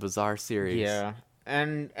such a bizarre series. Yeah.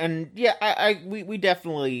 And yeah, we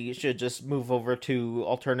definitely should just move over to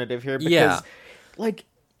Alternative here, because like,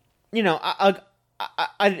 you know, I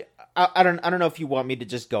don't know if you want me to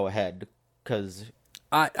just go ahead, because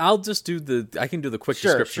I'll just do I can do the quick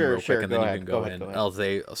description real quick, and then you can go in. I'll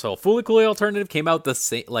say, so Fooly Cooly Alternative came out the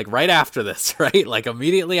same, like right after this, right? Like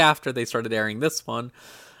immediately after they started airing this one.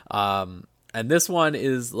 And this one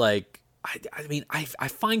is like, I mean, I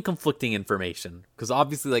find conflicting information, because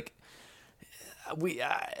obviously, like,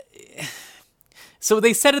 so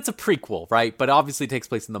they said it's a prequel, right? But obviously it takes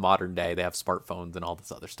place in the modern day. They have smartphones and all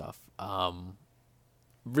this other stuff.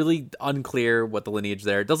 Really unclear what the lineage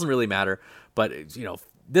there. It doesn't really matter. But, you know,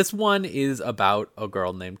 this one is about a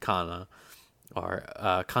girl named Kana, or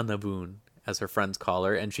Kanabun, as her friends call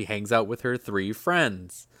her, and she hangs out with her 3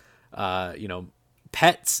 friends. You know,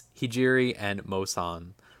 Pets, Hijiri, and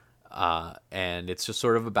Mosan. And it's just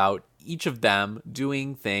sort of about each of them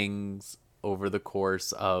doing things over the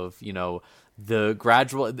course of, you know, the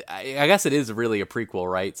gradual... I guess it is really a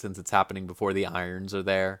prequel, right? Since it's happening before the Irons are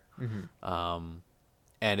there. Mm-hmm.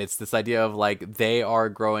 And it's this idea of, like, they are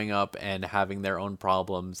growing up and having their own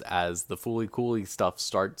problems as the Fooly Cooly stuff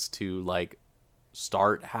starts to, like,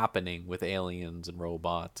 start happening with aliens and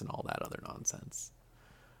robots and all that other nonsense.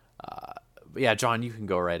 But yeah, John, you can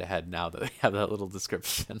go right ahead now that we have that little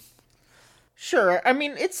description. Sure. I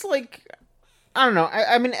mean, it's like... I don't know.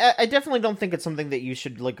 I mean, I definitely don't think it's something that you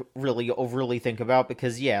should, like, really overly think about,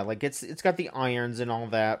 because, yeah, like, it's got the Irons and all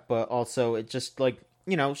that, but also it just, like,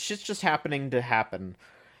 you know, shit's just happening to happen.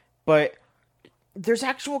 But there's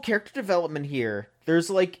actual character development here. There's,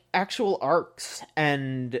 like, actual arcs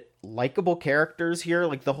and likable characters here.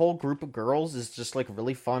 Like, the whole group of girls is just, like,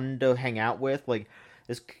 really fun to hang out with. Like,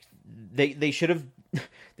 this, they should have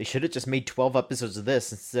just made 12 episodes of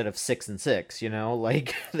this instead of 6 and 6, you know?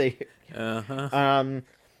 Like, they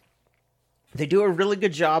do a really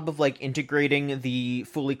good job of, like, integrating the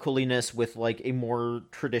Fooly Cooliness with, like, a more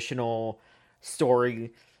traditional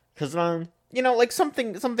story. Because, you know, like,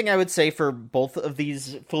 something I would say for both of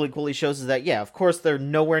these Fooly Cooly shows is that, yeah, of course, they're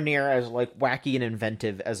nowhere near as, like, wacky and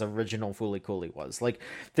inventive as original Fooly Cooly was. Like,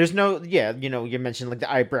 there's no, yeah, you know, you mentioned, like,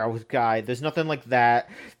 the eyebrow guy. There's nothing like that.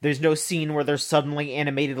 There's no scene where they're suddenly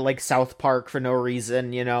animated like South Park for no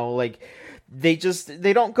reason, you know? Like, they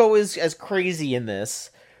don't go as crazy in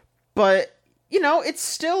this. But, you know, it's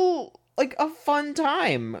still, like, a fun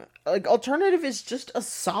time. Like, Alternative is just a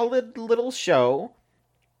solid little show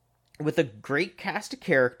with a great cast of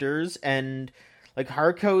characters, and, like,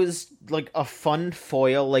 Haruko is, like, a fun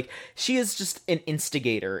foil. Like, she is just an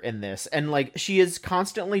instigator in this, and, like, she is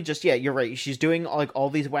constantly just, yeah, you're right, she's doing, like, all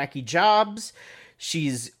these wacky jobs,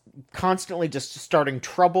 she's constantly just starting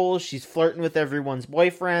trouble, she's flirting with everyone's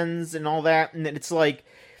boyfriends and all that, and it's like...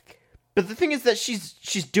 But the thing is that she's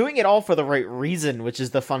doing it all for the right reason, which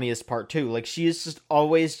is the funniest part, too. Like, she is just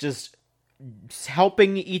always just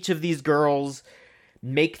helping each of these girls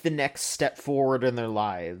make the next step forward in their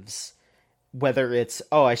lives. Whether it's,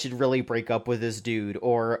 oh, I should really break up with this dude,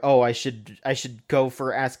 or, oh, I should go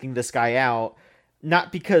for asking this guy out,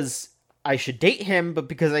 not because I should date him, but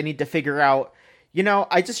because I need to figure out, you know,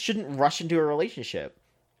 I just shouldn't rush into a relationship.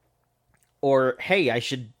 Or, hey, I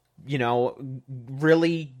should, you know,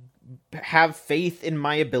 really have faith in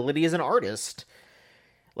my ability as an artist.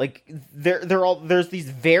 Like, there's these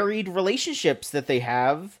varied relationships that they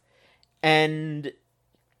have, and,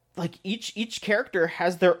 like, each character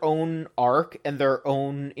has their own arc and their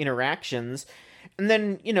own interactions. And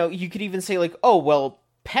then, you know, you could even say, like, oh, well,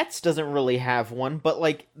 Pets doesn't really have one, but,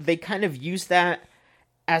 like, they kind of use that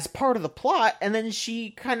as part of the plot, and then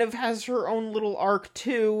she kind of has her own little arc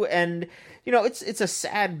too, and, you know, it's a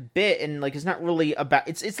sad bit, and, like, it's not really about,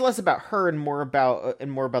 it's less about her and more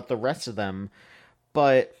about the rest of them.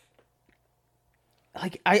 But,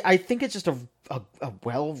 like, I think it's just a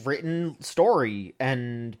well-written story,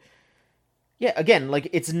 and, yeah, again, like,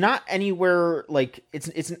 it's not anywhere, like,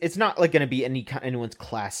 it's not, like, gonna be anyone's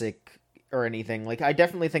classic or anything. Like, I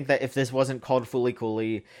definitely think that if this wasn't called Fooly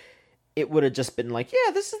Cooly, it would have just been like,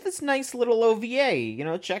 yeah, this is this nice little OVA, you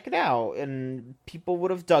know, check it out, and people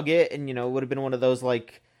would have dug it, and, you know, it would have been one of those,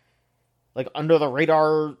 like under the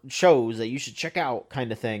radar shows that you should check out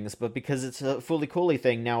kind of things. But because it's a Fooly Cooly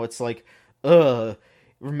thing, now it's like,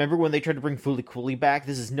 remember when they tried to bring Fooly Cooly back?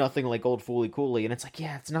 This is nothing like old Fooly Cooly. And it's like,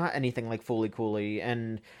 yeah, it's not anything like Fooly Cooly,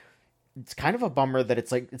 and it's kind of a bummer that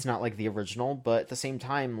it's like, it's not like the original, but at the same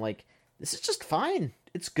time, like, this is just fine.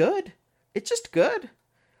 It's good. It's just good.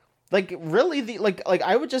 Like, really, like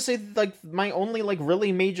I would just say, like, my only, like,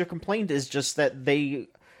 really major complaint is just that they,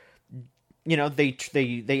 you know,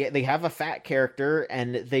 they have a fat character,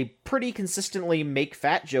 and they pretty consistently make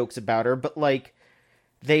fat jokes about her, but, like,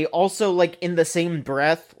 they also, like, in the same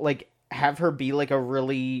breath, like, have her be, like, a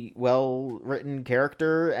really well-written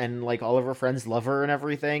character, and, like, all of her friends love her and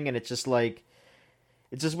everything, and it's just, like,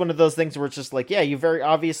 It's just one of those things where it's just like, yeah, you very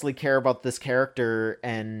obviously care about this character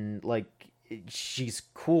and like she's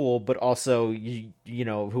cool, but also you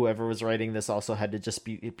know whoever was writing this also had to just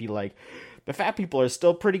be like, the fat people are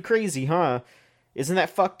still pretty crazy, huh? Isn't that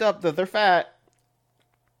fucked up that they're fat?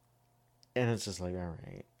 And it's just like, all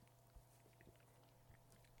right.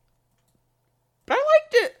 But I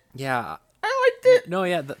liked it. Yeah, I liked it. no,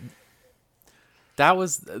 yeah, that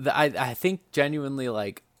was I think genuinely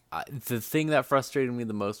like the thing that frustrated me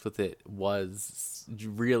the most with it was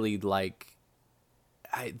really like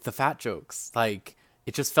the fat jokes. Like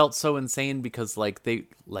it just felt so insane because like they,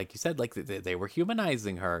 like you said, like they were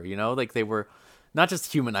humanizing her, you know, like they were not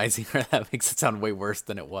just humanizing her. That makes it sound way worse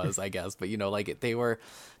than it was, I guess. But you know, like they were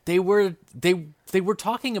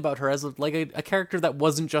talking about her as like a character that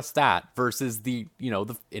wasn't just that, versus the, you know,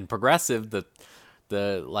 in Progressive, the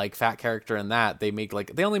like fat character in that, they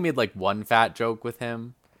only made like one fat joke with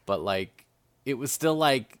him, but like it was still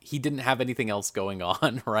like he didn't have anything else going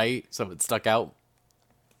on, right? So it stuck out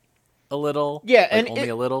a little. Yeah, like, and only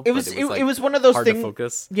a little. It was one of those hard things. To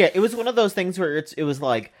focus. Yeah, it was one of those things where it was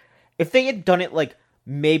like, if they had done it like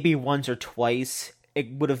maybe once or twice,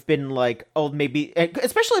 it would have been like, oh, maybe,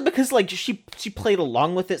 especially because like she played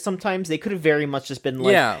along with it. Sometimes they could have very much just been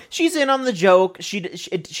like, yeah, she's in on the joke. She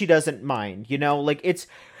doesn't mind, you know, like it's,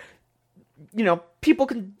 you know, people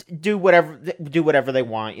can do whatever they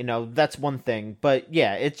want, you know, that's one thing. But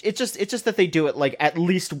yeah, it's just that they do it like at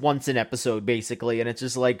least once an episode basically, and it's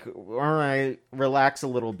just like, all right, relax a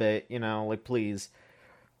little bit, you know, like please.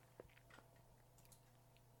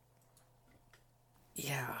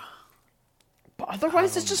 yeah. But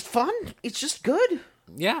otherwise, it's just fun. It's just good.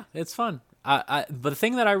 Yeah, it's fun. But the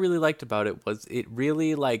thing that I really liked about it was it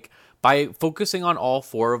really, like, by focusing on all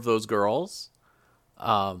four of those girls,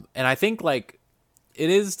 and I think, like, it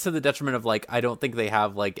is to the detriment of, like, I don't think they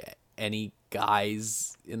have, like, any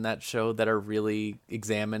guys in that show that are really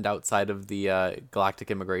examined outside of the Galactic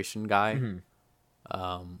Immigration guy,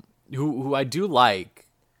 who I do like,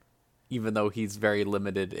 even though he's very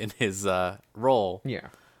limited in his role. Yeah.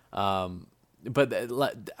 But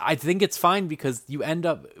I think it's fine because you end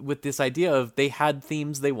up with this idea of they had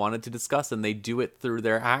themes they wanted to discuss, and they do it through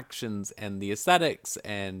their actions and the aesthetics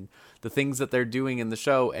and the things that they're doing in the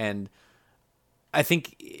show. And I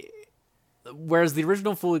think, whereas the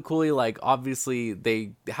original Fooly Cooly, like, obviously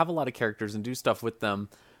they have a lot of characters and do stuff with them,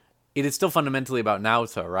 it is still fundamentally about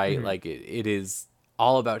Naoto, right? Mm-hmm. Like, it is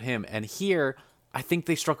all about him. And here, I think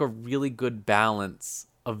they struck a really good balance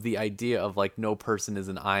of the idea of, like, no person is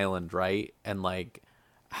an island, right? And, like,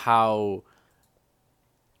 how,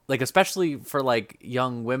 like, especially for, like,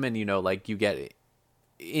 young women, you know, like, you get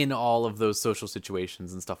in all of those social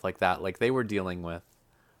situations and stuff like that, like, they were dealing with.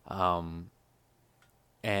 And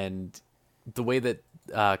the way that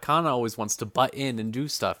Kana always wants to butt in and do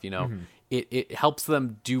stuff, you know, it helps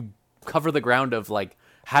them cover the ground of, like,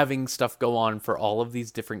 having stuff go on for all of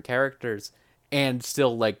these different characters and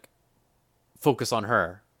still, like, focus on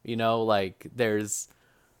her, you know, like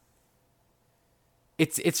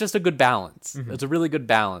it's just a good balance. It's a really good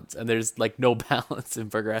balance, and there's, like, no balance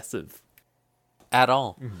in Progressive at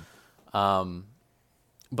all.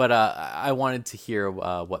 But I wanted to hear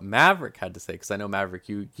what Maverick had to say, because I know, Maverick,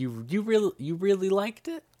 you really liked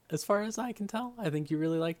it, as far as I can tell. I think you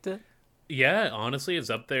really liked it. Yeah, honestly,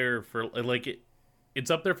 it's up there for, like,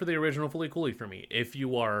 it's up there for the original Fooly Cooly for me. If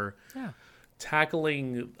you are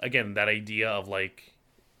tackling, again, that idea of, like,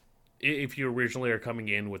 if you originally are coming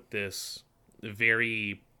in with this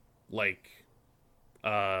very, like,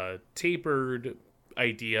 tapered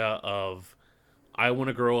idea of, I want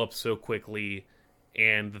to grow up so quickly,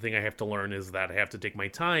 and the thing I have to learn is that I have to take my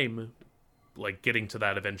time, like, getting to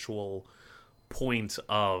that eventual point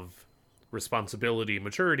of responsibility,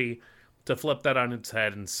 maturity, to flip that on its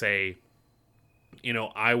head and say, you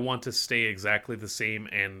know, I want to stay exactly the same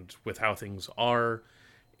and with how things are,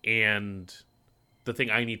 and the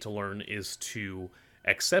thing I need to learn is to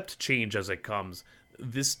accept change as it comes.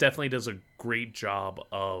 This definitely does a great job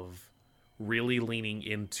of really leaning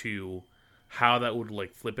into how that would,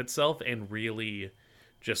 like, flip itself and really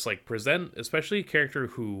just, like, present, especially a character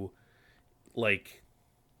who, like,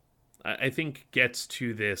 I think gets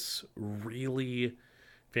to this really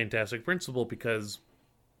fantastic principle, because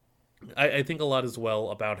I think a lot as well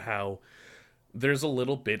about how there's a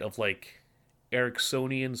little bit of, like,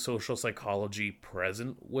 Ericksonian social psychology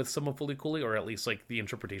present with some of Fooly Cooly, or at least, like, the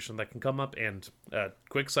interpretation that can come up. And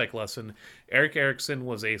quick psych lesson, Erik Erikson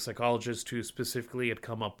was a psychologist who specifically had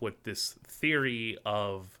come up with this theory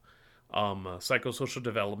of psychosocial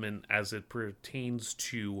development as it pertains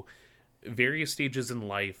to various stages in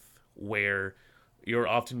life where you're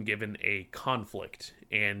often given a conflict,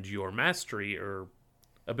 and your mastery or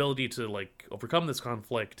ability to like overcome this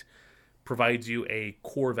conflict provides you a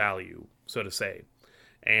core value, so to say.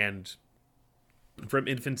 And from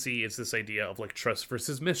infancy, it's this idea of like trust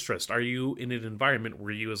versus mistrust. Are you in an environment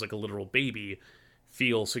where you, as like a literal baby,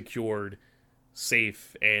 feel secured,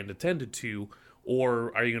 safe, and attended to,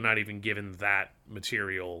 or are you not even given that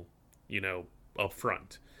material, up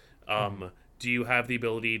front? Do you have the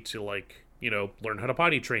ability to like, learn how to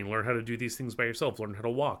potty train, learn how to do these things by yourself, learn how to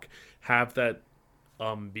walk, have that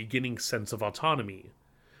beginning sense of autonomy?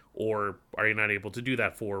 Or are you not able to do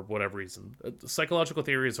that for whatever reason? Psychological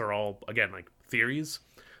theories are all, again, like theories.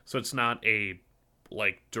 So it's not a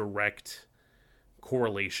like direct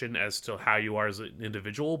correlation as to how you are as an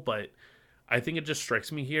individual. But I think it just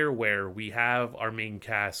strikes me here where we have our main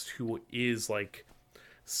cast who is like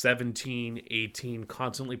 17, 18,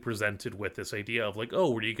 constantly presented with this idea of like, oh,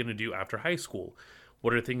 what are you going to do after high school?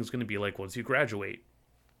 What are things going to be like once you graduate?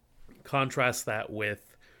 Contrast that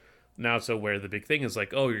with now, so where the big thing is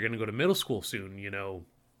like, oh, you're going to go to middle school soon, you're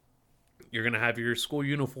going to have your school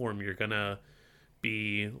uniform, you're going to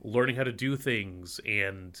be learning how to do things,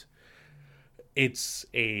 and it's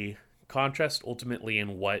a contrast ultimately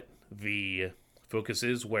in what the focus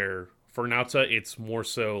is, where for Naota, it's more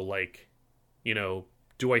so like,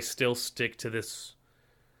 do I still stick to this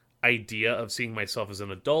idea of seeing myself as an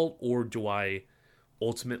adult, or do I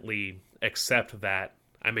ultimately accept that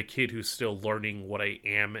I'm a kid who's still learning what I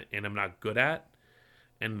am and I'm not good at?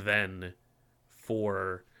 And then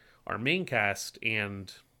for our main cast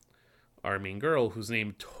and our main girl, whose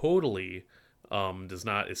name totally does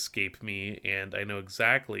not escape me, and I know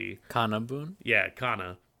exactly... Kana Boon? Yeah,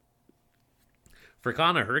 Kana. For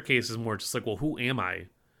Kana, her case is more just like, well, who am I?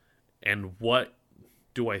 And what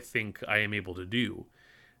do I think I am able to do?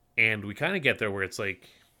 And we kind of get there where it's like,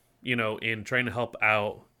 in trying to help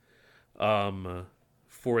out...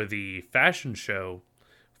 for the fashion show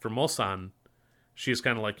for Mosan, she's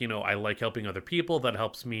kind of like, I like helping other people. That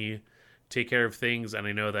helps me take care of things. And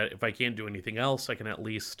I know that if I can't do anything else, I can at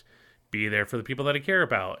least be there for the people that I care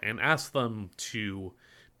about and ask them to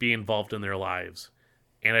be involved in their lives.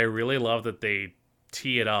 And I really love that they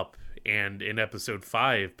tee it up. And in episode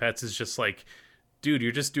 5, Pets is just like, dude,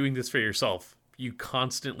 you're just doing this for yourself. You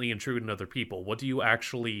constantly intrude in other people. What do you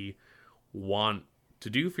actually want to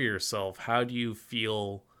do for yourself? How do you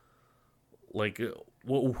feel like,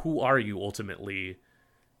 who are you ultimately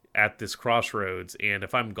at this crossroads? And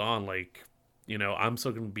if I'm gone, like, I'm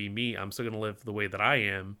still going to be me. I'm still going to live the way that I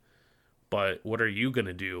am. But what are you going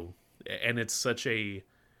to do? And it's such a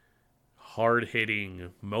hard-hitting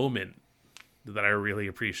moment that I really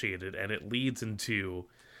appreciated. And it leads into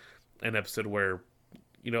an episode where,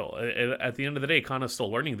 at the end of the day, Kana's still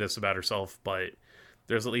learning this about herself, but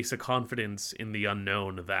there's at least a confidence in the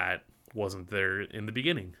unknown that wasn't there in the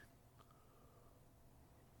beginning.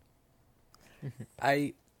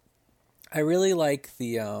 I really like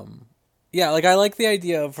the I like the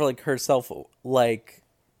idea of like herself like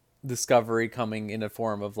discovery coming in a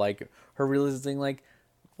form of like her realizing like,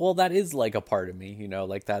 well, that is like a part of me,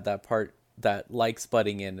 like that part that likes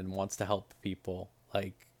butting in and wants to help people.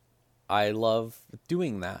 Like I love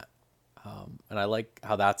doing that. And I like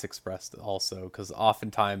how that's expressed also, because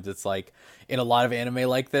oftentimes it's like in a lot of anime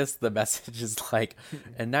like this, the message is like,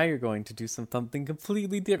 and now you're going to do something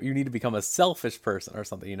completely different. You need to become a selfish person or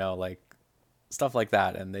something, like stuff like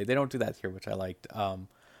that. And they don't do that here, which I liked.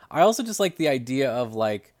 I also just like the idea of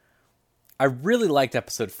like, I really liked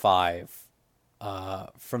episode 5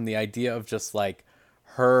 from the idea of just like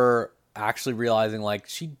her actually realizing like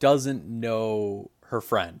she doesn't know her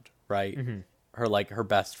friend, right? Mm-hmm. Her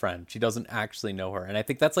best friend. She doesn't actually know her. And I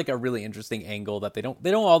think that's like a really interesting angle that they don't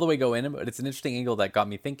all the way go in, but it's an interesting angle that got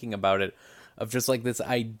me thinking about it, of just like this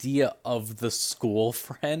idea of the school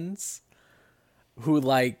friends who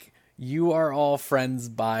like, you are all friends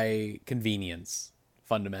by convenience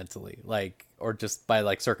fundamentally, like, or just by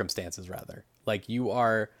like circumstances rather. Like you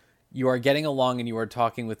are getting along and you are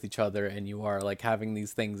talking with each other and you are like having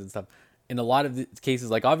these things and stuff. In a lot of the cases,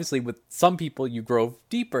 like obviously with some people you grow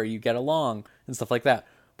deeper, you get along and stuff like that.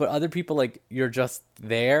 But other people, like, you're just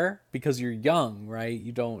there because you're young, right?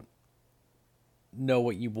 You don't know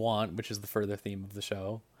what you want, which is the further theme of the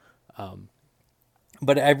show.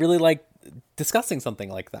 But I really like discussing something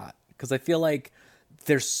like that, because I feel like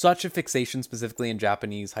there's such a fixation specifically in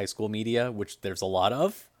Japanese high school media, which there's a lot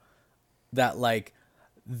of, that like,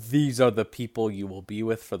 these are the people you will be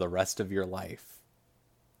with for the rest of your life.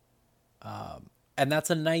 And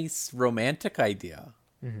that's a nice romantic idea.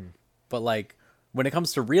 Mm-hmm. But like when it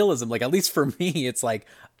comes to realism, like at least for me, it's like,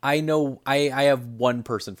 I know I have one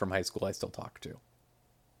person from high school I still talk to.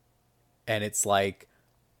 and it's like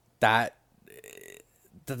that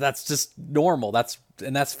that's just normal. That's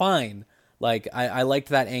fine. Like I liked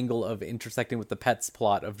that angle of intersecting with the Pets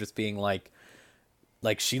plot of just being like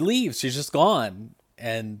she leaves, she's just gone,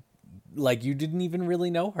 and like you didn't even really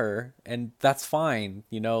know her, and that's fine,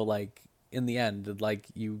 you know, like in the end, like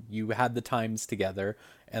you had the times together,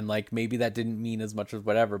 and like maybe that didn't mean as much as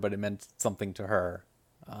whatever, but it meant something to her.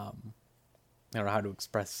 I don't know how to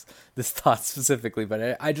express this thought specifically,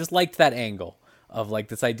 but I just liked that angle of like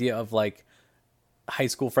this idea of like high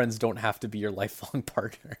school friends don't have to be your lifelong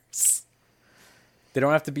partners. They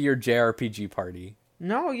don't have to be your JRPG party.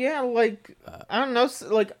 No, yeah, like, I don't know,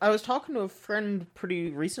 like, I was talking to a friend pretty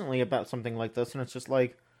recently about something like this, and it's just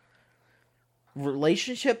like,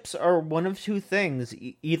 relationships are one of two things.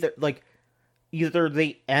 Either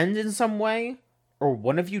they end in some way, or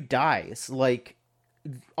one of you dies. Like,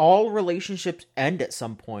 all relationships end at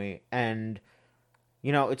some point, and,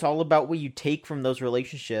 you know, it's all about what you take from those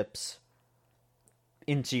relationships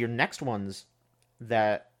into your next ones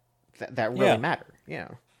that really matter. Yeah.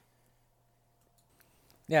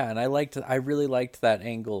 Yeah, and I really liked that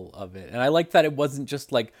angle of it. And I liked that it wasn't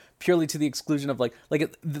just like purely to the exclusion of like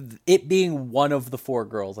it being one of the four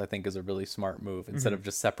girls, I think is a really smart move instead of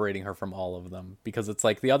just separating her from all of them, because it's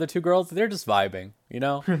like the other two girls, they're just vibing, you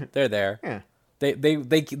know? They're there. Yeah.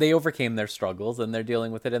 They overcame their struggles and they're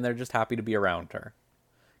dealing with it, and they're just happy to be around her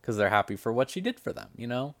because they're happy for what she did for them, you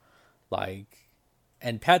know? Like,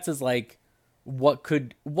 and Pets is like, what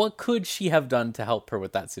could she have done to help her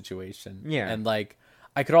with that situation? Yeah. And like,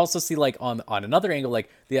 I could also see like on another angle, like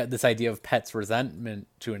this idea of Pet's resentment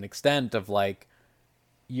to an extent of like,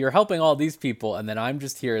 you're helping all these people, and then I'm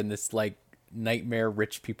just here in this like nightmare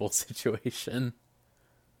rich people situation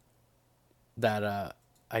that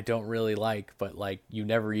I don't really like, but like you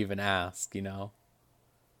never even ask, you know.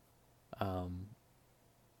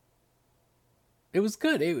 It was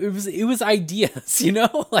good. It was ideas, you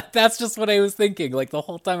know? Like, that's just what I was thinking. Like, the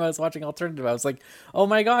whole time I was watching Alternative, I was like, oh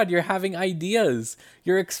my god, you're having ideas.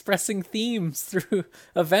 You're expressing themes through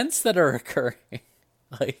events that are occurring.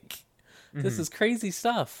 Like, this is crazy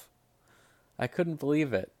stuff. I couldn't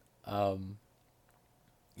believe it.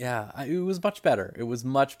 Yeah, it was much better. It was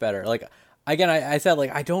much better. Like, again, I said,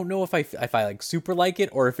 like, I don't know if I like super like it,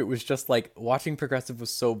 or if it was just like watching Progressive was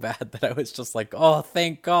so bad that I was just like, oh,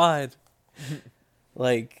 thank God.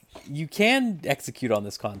 Like, you can execute on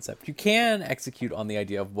this concept. You can execute on the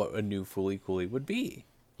idea of what a new Fooly Cooly would be.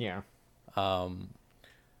 Yeah.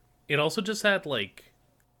 It also just had, like,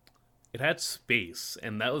 it had space,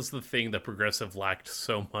 and that was the thing that Progressive lacked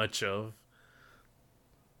so much of.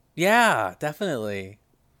 Yeah, definitely.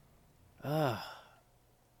 LV,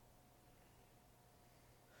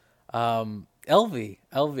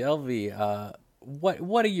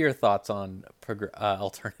 what are your thoughts on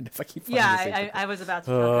Alternative? I keep I was about to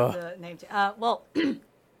fuck up the name too. Well,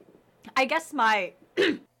 I guess my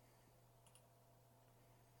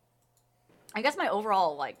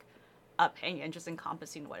overall like opinion, just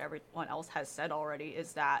encompassing what everyone else has said already,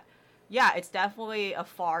 is that yeah, it's definitely a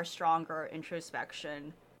far stronger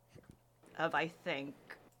introspection of, I think,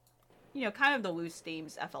 you know, kind of the loose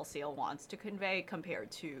themes FLCL wants to convey compared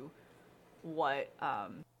to what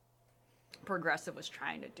Progressive was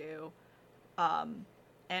trying to do.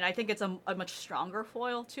 And I think it's a much stronger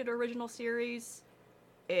foil to the original series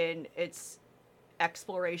in its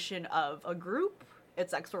exploration of a group,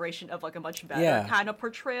 its exploration of like a much better kind of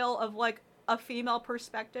portrayal of like a female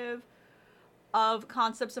perspective of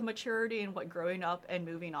concepts of maturity and what growing up and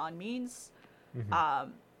moving on means.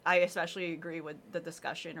 I especially agree with the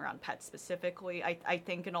discussion around Pets specifically. I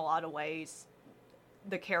think in a lot of ways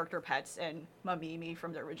the character Pets and Mamimi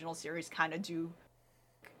from the original series kind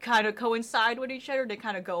of coincide with each other. They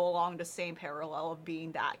kind of go along the same parallel of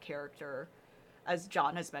being that character, as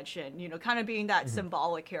John has mentioned, you know, kind of being that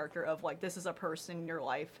symbolic character of like, this is a person in your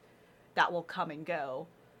life that will come and go,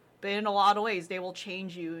 but in a lot of ways they will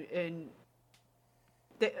change you in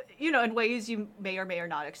in ways you may or may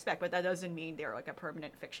not expect, but that doesn't mean they're like a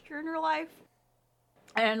permanent fixture in your life.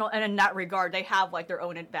 And in that regard, they have like their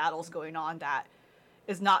own battles going on that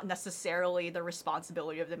is not necessarily the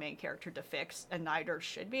responsibility of the main character to fix, and neither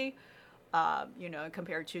should be.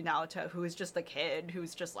 Compared to Naoto, who is just a kid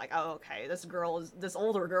who's just like, oh, okay, this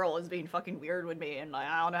older girl is being fucking weird with me, and like,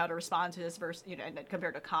 I don't know how to respond to this verse, and then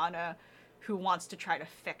compared to Kana, who wants to try to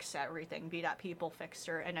fix everything, be that people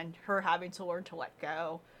fixer, and then her having to learn to let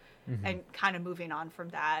go, and kind of moving on from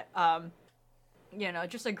that.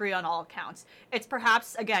 Just agree on all accounts. It's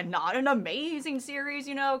perhaps, again, not an amazing series,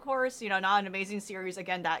 of course, not an amazing series,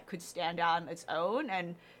 again, that could stand out on its own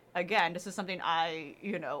and again, this is something I,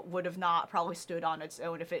 would have not probably stood on its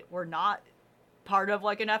own if it were not part of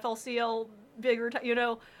like an FLCL bigger,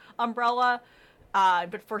 umbrella.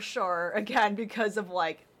 But for sure, again, because of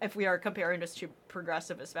like, if we are comparing this to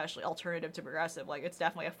progressive, especially alternative to progressive, like it's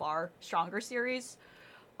definitely a far stronger series.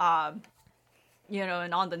 And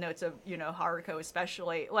on the notes of, Haruko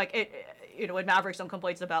especially, like it, when Maverick's own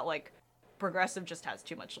complaints about like progressive just has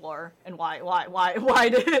too much lore, and why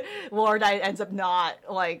did lore that ends up not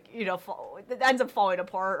like, it ends up falling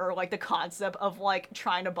apart, or like the concept of like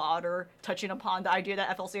trying to bother touching upon the idea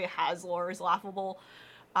that FLCA has lore is laughable.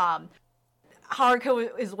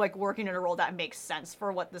 Haruko is like working in a role that makes sense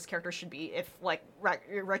for what this character should be. If like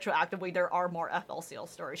retroactively there are more FLCL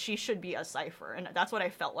stories, she should be a cipher, and that's what I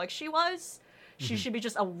felt like she was. She should be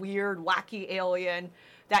just a weird, wacky alien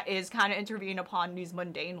that is kind of intervening upon these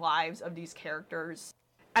mundane lives of these characters,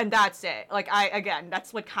 and that's it. Like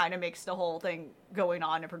that's what kind of makes the whole thing going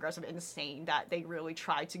on in progressive insane. That they really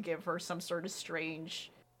tried to give her some sort of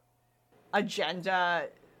strange agenda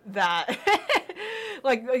that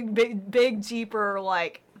like big deeper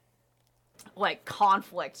like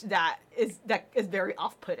conflict that is very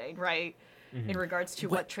off-putting, right? In regards to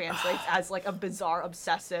what translates as like a bizarre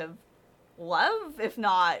obsessive love, if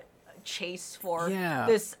not chase for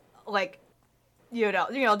this like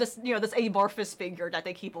this amorphous figure that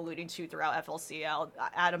they keep alluding to throughout FLCL,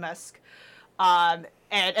 Adam-esque. And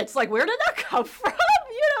it's like, where did that come from?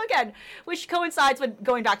 Again, which coincides with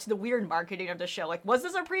going back to the weird marketing of the show. Like, was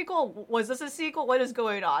this a prequel? Was this a sequel? What is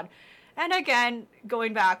going on? And again,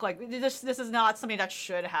 going back, like, this is not something that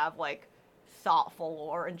should have, like, thoughtful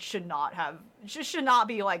lore and should not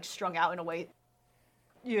be, like, strung out in a way,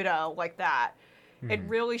 like that. It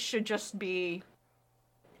really should just be,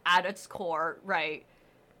 at its core, right,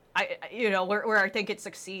 where I think it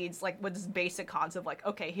succeeds, like, with this basic concept, like,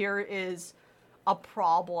 okay, here is a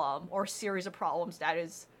problem or series of problems that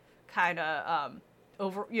is kind of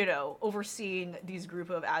overseeing these group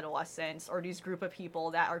of adolescents or these group of people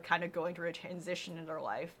that are kind of going through a transition in their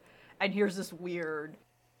life, and here's this weird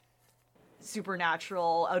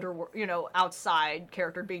supernatural outside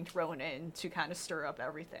character being thrown in to kind of stir up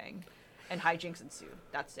everything, and hijinks ensue.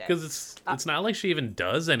 That's it. Because it's not like she even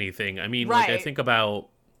does anything. I mean, right. Like, I think about,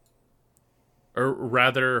 or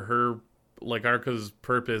rather her, like, Arco's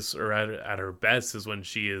purpose, or at her best, is when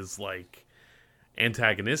she is, like,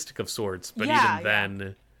 antagonistic of sorts, but even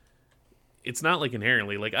then, it's not, like,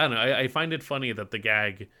 inherently, like, I don't know, I find it funny that the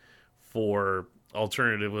gag for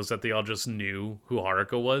alternative was that they all just knew who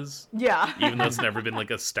Haruko was. Yeah. Even though it's never been,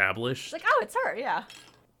 like, established. It's like, oh, it's her, yeah.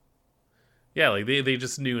 Yeah, like, they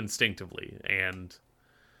just knew instinctively, and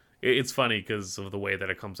it's funny because of the way that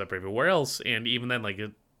it comes up everywhere else, and even then, like,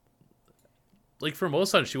 like, for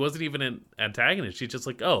most times, she wasn't even an antagonist. She's just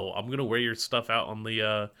like, oh, I'm going to wear your stuff out on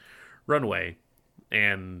the runway,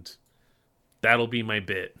 and that'll be my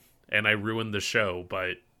bit. And I ruined the show,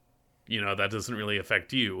 but, that doesn't really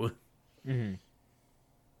affect you. Mm-hmm.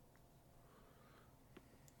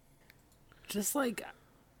 Just, like,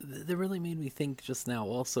 that really made me think just now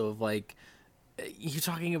also of, like, you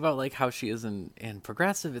talking about, like, how she is in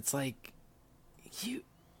progressive. It's like,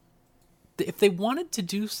 if they wanted to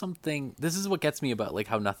do something, this is what gets me about, like,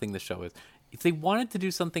 how nothing the show is. If they wanted to do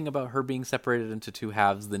something about her being separated into two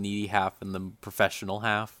halves, the needy half and the professional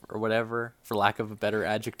half, or whatever, for lack of a better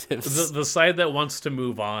adjective. The side that wants to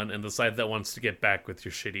move on, and the side that wants to get back with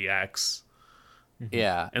your shitty ex.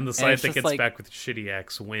 Yeah. And the side that gets back with your shitty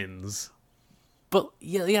ex wins. But,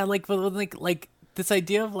 like, this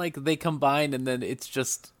idea of, like, they combine and then it's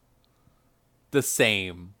just the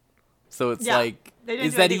same. So it's like,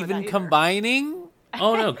 is that even combining?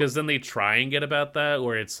 Oh, no, because then they try and get about that,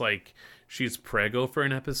 where it's like, she's preggo for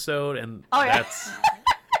an episode, and that's...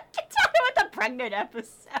 Talking about the pregnant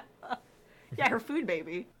episode. Yeah, her food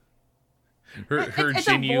baby. Her it's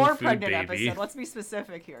Jinyu a more food pregnant baby. episode. Let's be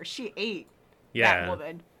specific here. She ate that Yeah.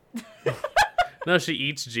 woman. No, she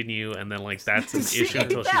eats Jinyu, and then, like, that's an issue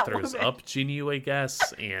until she throws up Jinyu, I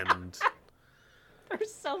guess, and...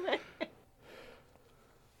 There's so many.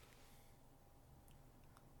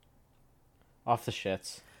 Off the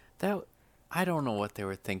shits. I don't know what they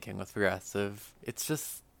were thinking with progressive. It's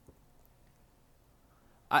just...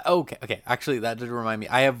 Okay. Actually, that did remind me.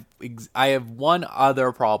 I have one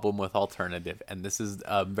other problem with alternative, and this is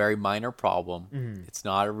a very minor problem. Mm-hmm. It's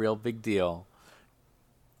not a real big deal.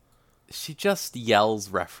 She just yells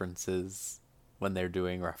references when they're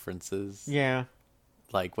doing references. Yeah.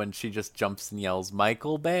 Like when she just jumps and yells,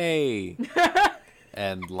 Michael Bay!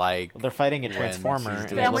 And like... Well, they're fighting a Transformer.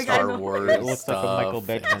 She's doing Star Wars it looks stuff, like a Michael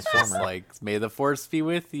Bay Transformer. Like, may the Force be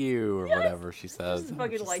with you, or whatever she says.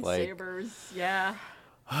 Fucking lightsabers, yeah.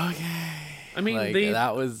 Okay. I mean, Like, they.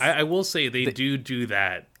 that was. I will say they do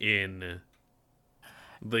that in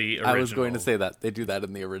the original. I was going to say that they do that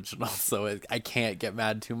in the original, so I can't get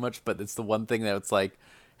mad too much. But it's the one thing that it's like,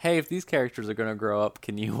 hey, if these characters are going to grow up,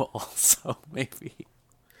 can you also maybe?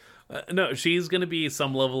 No, she's going to be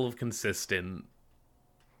some level of consistent,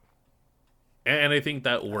 and I think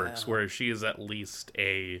that works. Where she is at least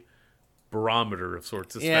a barometer of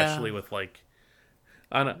sorts, especially with like.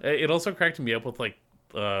 I don't know, it also cracked me up with like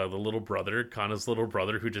the little brother, Kana's little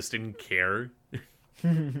brother, who just didn't care.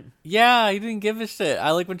 Yeah, he didn't give a shit.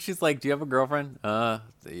 I like when she's like, "Do you have a girlfriend?"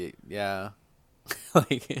 Yeah.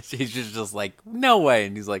 Like she's just like, "No way,"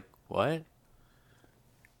 and he's like, "What?"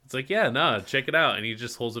 It's like, yeah, nah, check it out, and he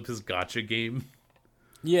just holds up his gotcha game.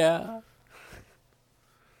 Yeah.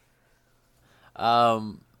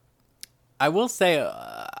 I will say,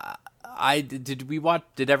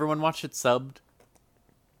 did everyone watch it subbed?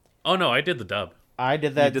 Oh no, I did the dub. I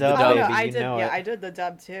did that did the dub, dub. baby. Oh, no, I you did. know Yeah, it. I did the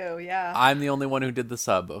dub too. Yeah. I'm the only one who did the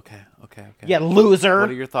sub. Okay. Yeah, loser. What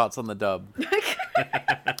are your thoughts on the dub?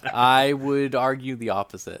 I would argue the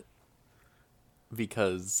opposite.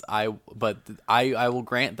 Because I will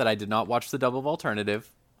grant that I did not watch the dub of Alternative.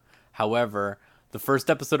 However, the first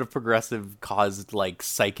episode of Progressive caused like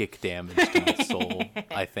psychic damage to my soul,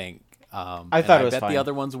 I think. I thought it was I bet fine. the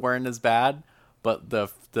other ones weren't as bad, but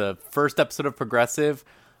the first episode of Progressive,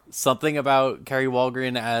 something about Carrie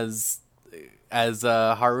Walgren as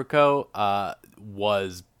Haruko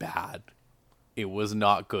was bad. It was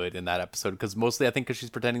not good in that episode because mostly I think because she's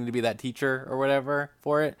pretending to be that teacher or whatever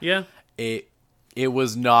for it. Yeah. It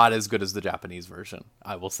was not as good as the Japanese version.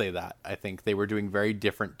 I will say that. I think they were doing very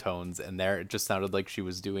different tones, and there it just sounded like she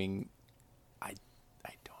was doing. I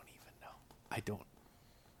don't even know.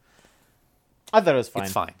 I thought it was fine.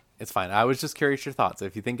 It's fine. It's fine. I was just curious your thoughts.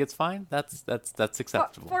 If you think it's fine, that's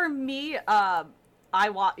acceptable. For me, when I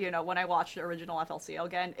watched the original FLCL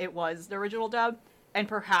again, it was the original dub, and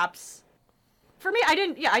perhaps for me, I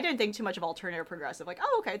didn't think too much of alternative progressive. Like,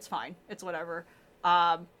 oh, okay, it's fine, it's whatever.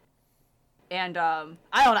 I don't know.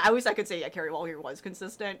 I wish I could say Carrie Walgren was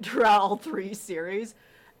consistent throughout all three series.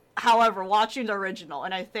 However, watching the original,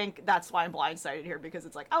 and I think that's why I'm blindsided here because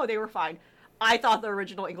it's like, oh, they were fine. I thought the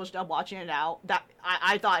original English dub, watching it now, that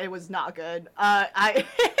I thought it was not good.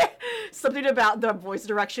 Something about the voice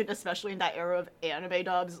direction, especially in that era of anime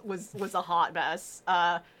dubs, was a hot mess.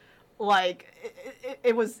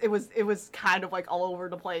 It was kind of like all over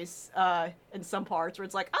the place in some parts where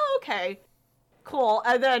it's like, oh, okay, cool.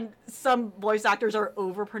 And then some voice actors are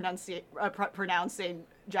pronouncing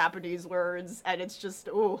Japanese words, and it's just,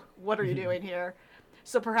 ooh, what are you doing here?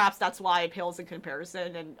 So perhaps that's why it pales in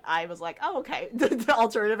comparison, and I was like, oh, okay. The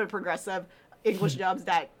alternative and progressive English dubs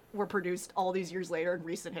that were produced all these years later in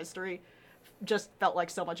recent history just felt like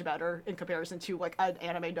so much better in comparison to like an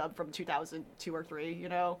anime dub from 2002 or 3, you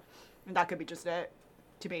know? And that could be just it,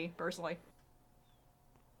 to me, personally.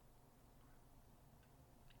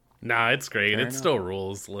 Nah, it's great. Fair It enough. still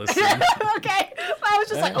rules. Listen. Okay. I was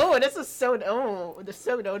just like, oh, this is so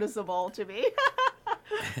noticeable to me.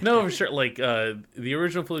 No, for sure. Like, the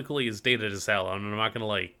original Fooly Cooly is dated as hell, and I'm not gonna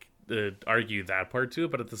like argue that part to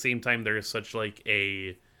it. But at the same time, there is such like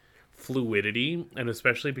a fluidity, and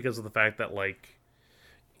especially because of the fact that like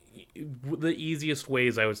the easiest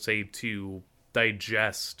ways I would say to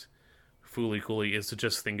digest Fooly Cooly is to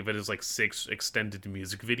just think of it as like 6 extended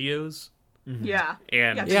music videos. Yeah.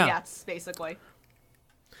 And Yeah, Yeah. vignettes, basically.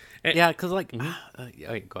 Yeah, because like,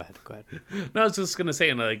 wait, go ahead. No, I was just gonna say,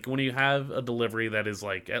 and like when you have a delivery that is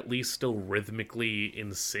like at least still rhythmically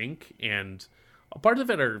in sync, and a part of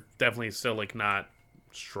it are definitely still like not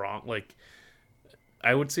strong. Like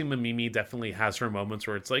I would say Mimimi definitely has her moments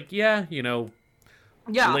where it's like, yeah, you know,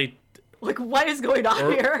 Yeah. late. Like, what is going on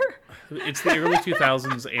Or- here? It's the early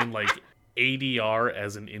 2000s, and like ADR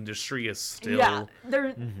as an industry is still Yeah.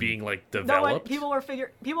 They're being like no one, developed.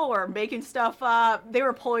 people were making stuff they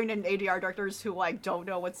were pulling in ADR directors who like don't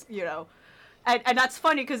know what's, you know, and that's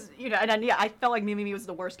funny because, you know, and then yeah, I felt like Mimimi was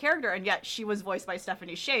the worst character, and yet she was voiced by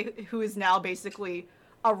Stephanie Shea, who is now basically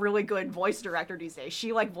a really good voice director these days.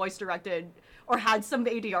 She like voice directed or had some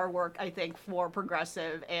ADR work, I think, for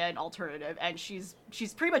progressive and alternative, and she's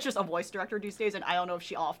pretty much just a voice director these days, and I don't know if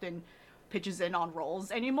she often pitches in on roles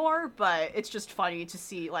anymore, but it's just funny to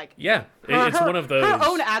see like Yeah, her- it's her- one of those. her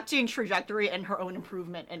own acting trajectory and her own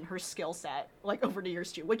improvement in her skill set like over the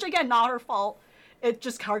years too, which again, not her fault. It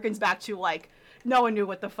just harkens back to like no one knew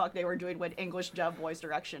what the fuck they were doing with English dub voice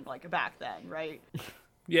direction like back then, right?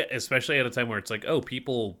 Yeah, especially at a time where it's like, oh,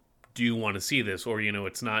 people do want to see this, or, you know,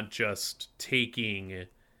 it's not just taking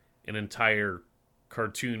an entire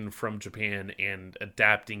cartoon from Japan and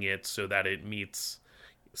adapting it so that it meets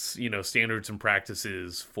standards and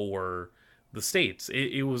practices for the States.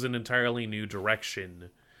 It was an entirely new direction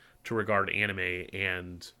to regard anime,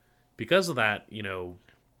 and because of that,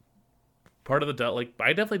 part of the dub, like,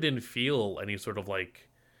 I definitely didn't feel any sort of like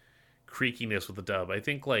creakiness with the dub. I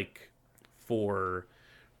think like for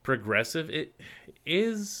progressive, it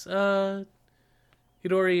is Hidori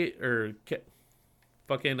or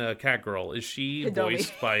fucking Cat Girl. Is she Hidomi.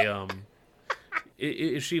 voiced by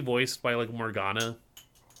is she voiced by like Morgana?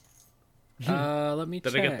 Let me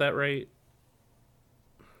Did check. I get that right?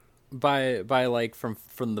 By like from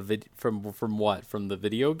what? From the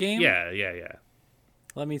video game? Yeah.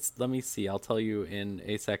 Let me see. I'll tell you in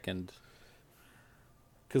a second.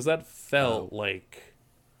 Because that felt like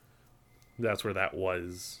that's where that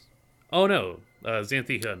was. Oh no,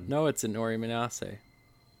 Xanthi Hyun. No, it's in Ori Minase.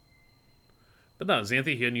 But no,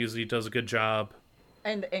 Xanthi Hyun usually does a good job.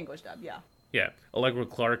 And the English dub, yeah. Yeah, Allegra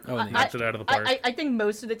Clark Oh, and knocks it out of the park. I think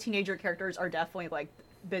most of the teenager characters are definitely like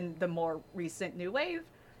been the more recent new wave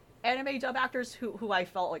anime dub actors who I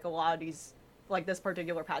felt like a lot of these, like this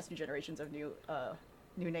particular past two generations of new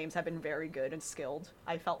names have been very good and skilled.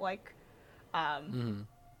 I felt like,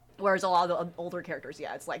 whereas a lot of the older characters,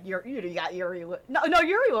 yeah, it's like you got Yuri. No,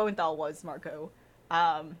 Yuri Lowenthal was Marco.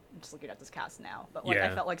 I'm just looking at this cast now, but like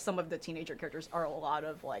Yeah. I felt like some of the teenager characters are a lot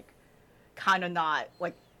of like kind of not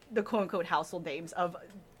like the quote unquote household names of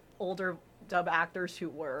older dub actors who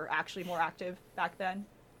were actually more active back then.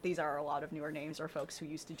 These are a lot of newer names or folks who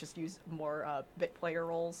used to just use more bit player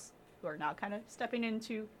roles who are now kind of stepping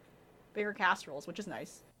into bigger cast roles, which is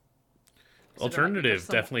nice. Alternative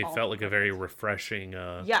Some definitely all- felt like a very refreshing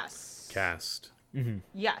Yes. cast.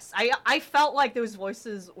 Yes. I felt like those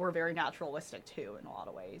voices were very naturalistic too in a lot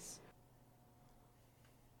of ways.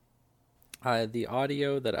 The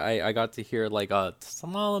audio that I got to hear like a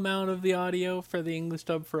small amount of the audio for the English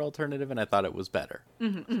dub for alternative, and I thought it was better.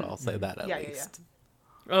 So I'll say that at Yeah, yeah, least.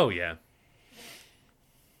 Oh yeah,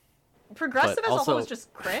 Progressive But as a whole also- is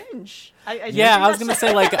just cringe. I Yeah, think I was that's gonna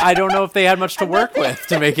say like I don't know if they had much to work with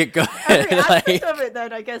to make it good. every aspect Like, of it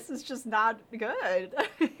then I guess is just not good.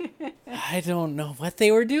 I don't know what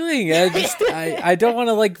they were doing. I don't want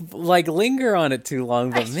to like linger on it too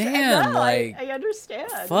long, but man, No, like I understand.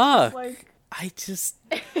 It's just fuck. like,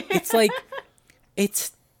 It's like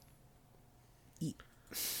it's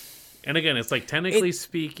and again, it's like technically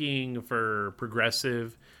speaking for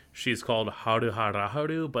progressive, she's called Haru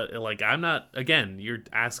Haraharu, but like I'm not. Again, you're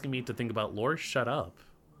asking me to think about lore. Shut up.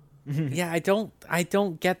 yeah, I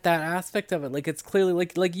don't get that aspect of it. Like it's clearly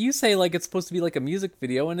like you say like it's supposed to be like a music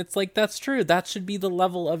video, and it's like that's true. That should be the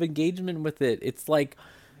level of engagement with it. It's like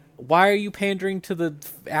why are you pandering to the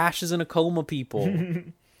ashes in a coma people?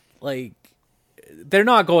 Like they're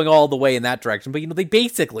not going all the way in that direction, but they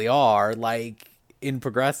basically are, like in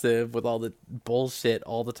progressive with all the bullshit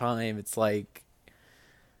all the time. It's like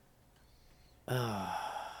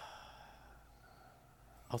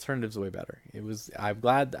Alternative's way better. I'm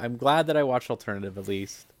glad that I watched Alternative at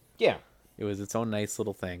least. Yeah. It was its own nice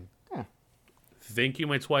little thing. Thank You,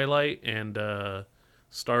 My Twilight, and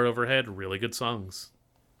Star Overhead. Really good songs.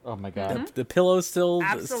 Oh my god. The pillows still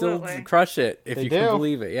Absolutely. crush it if They you do. can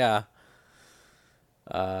believe it. Yeah.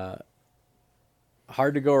 Hard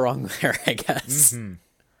to go wrong there, I guess.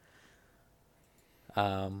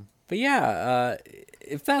 But yeah,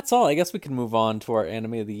 if that's all, I guess we can move on to our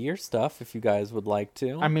anime of the year stuff if you guys would like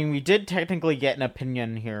to. I mean, we did technically get an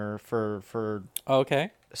opinion here for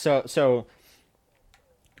Okay. so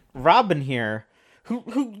Robin here, who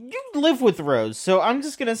you live with Rose, so I'm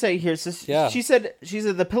just gonna say here. So Yeah. she said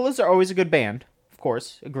the Pillows are always a good band, of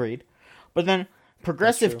course, agreed. But then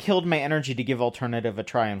Progressive true. killed my energy to give Alternative a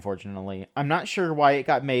try. Unfortunately, I'm not sure why it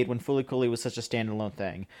got made when Fooly Cooly was such a standalone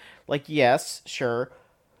thing. Like, yes, sure.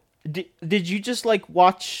 Did you just like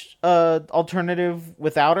watch Alternative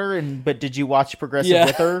without her, but did you watch Progressive Yeah.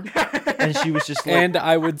 with her? And she was just like, And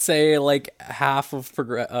I would say like half of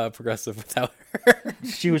progressive without her.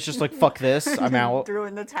 she was just like, "Fuck this, I'm out." threw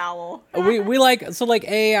in the towel. we like so like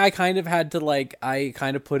I kind of had to like I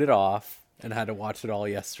kind of put it off and had to watch it all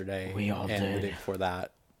yesterday. We all and did. The day before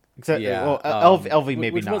that. Except, Yeah, well, LV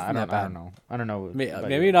maybe which not. wasn't I don't that bad. know. I don't know. about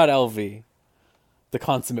Maybe you. not LV, the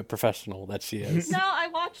consummate professional that she is. No, I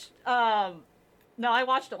watched. I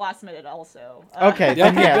watched it last minute also. Okay, Yeah,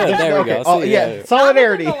 then yeah, good. then- There we okay. go. Oh, See, yeah, yeah. Not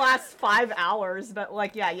solidarity. within the last 5 hours, but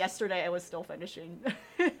like yesterday I was still finishing.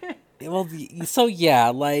 Well, so yeah,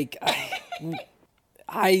 like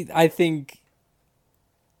I think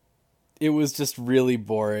it was just really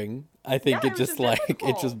boring. I think Yeah, it it was just just like it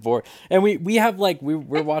difficult. just bore. And we have like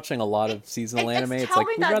we're watching a lot of seasonal anime. It's like telling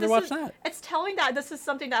we'd that rather this watch is- that. It's telling that this is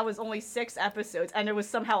something that was only 6 episodes, and it was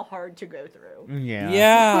somehow hard to go through.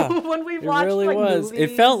 Yeah, When we it watched, really like, was.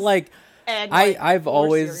 It felt movies like and, like, I've more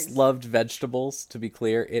always series. loved vegetables. To be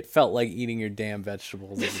clear, it felt like eating your damn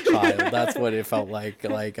vegetables as a child. That's what it felt like.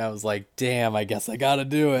 Like I was like, damn, I guess I gotta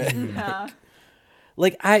do it. Yeah.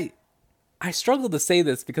 Like I struggle to say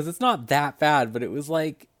this because it's not that bad, but it was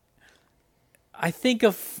like I think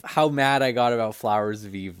of how mad I got about Flowers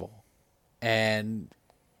of Evil, and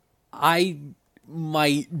I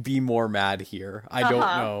might be more mad here. I don't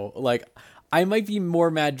know. Like I might be more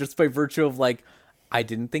mad just by virtue of like I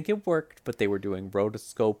didn't think it worked, but they were doing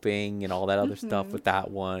rotoscoping and all that other stuff with that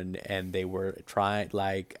one, and they were trying,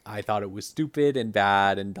 like, I thought it was stupid and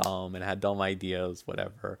bad and dumb and had dumb ideas,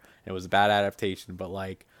 whatever. And it was a bad adaptation, but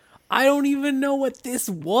like I don't even know what this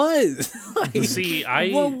was. Like, See,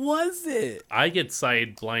 what was it? I get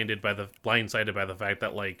blindsided by the fact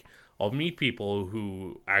that like I'll meet people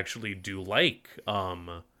who actually do like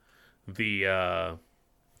the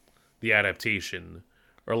adaptation,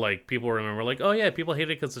 or like people remember like, oh yeah, people hate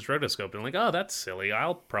it because it's rotoscoped, and like, oh, that's silly,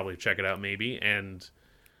 I'll probably check it out maybe, and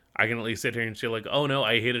I can at least sit here and say like, oh no,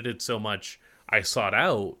 I hated it so much I sought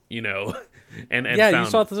out, you know, and Yeah, found,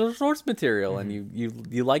 you saw the source material and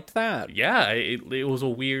you liked that. yeah, it was a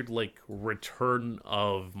weird like return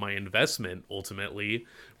of my investment ultimately,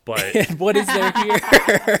 but And what is there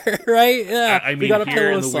here? Right? Yeah. I we mean, got a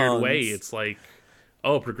here pillow in the weird songs. way, it's like,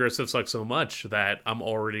 oh, progressive sucks so much that I'm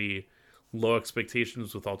already low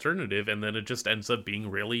expectations with alternative, and then it just ends up being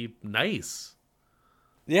really nice.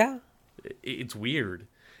 Yeah. It's weird,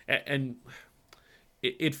 and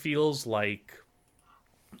it feels like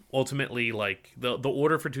ultimately like the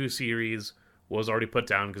order for 2 series was already put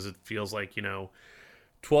down, because it feels like, you know,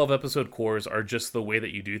 12 episode cores are just the way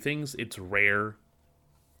that you do things. It's rare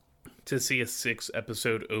to see a 6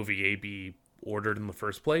 episode OVA be ordered in the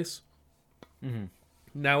first place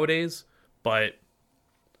nowadays, but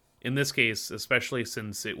in this case, especially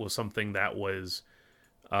since it was something that was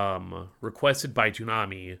requested by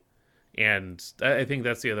Toonami, and I think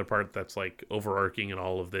that's the other part that's like overarching in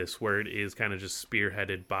all of this, where it is kind of just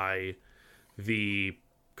spearheaded by the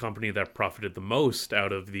company that profited the most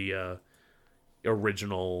out of the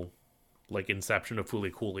original like inception of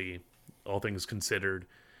Fooly Cooly, all things considered,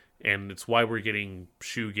 and it's why we're getting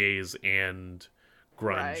shoegaze and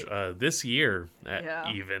grunge this year,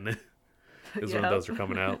 even is when those are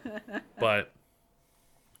coming out. But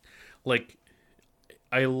like,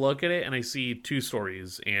 I look at it and I see 2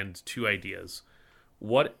 stories and 2 ideas.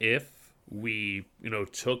 What if we, you know,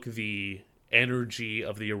 took the energy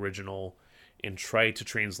of the original and tried to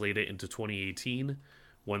translate it into 2018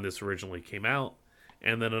 when this originally came out?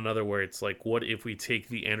 And then another where it's like, what if we take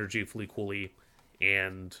the energy of Fooly Cooly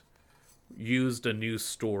and used a new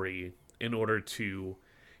story in order to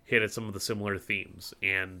hit at some of the similar themes?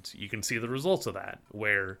 And you can see the results of that,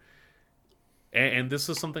 where, and this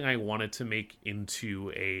is something I wanted to make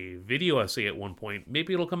into a video essay at one point.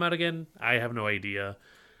 Maybe it'll come out again, I have no idea.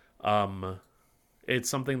 It's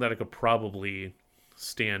something that I could probably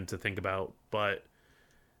stand to think about, but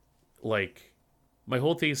like, my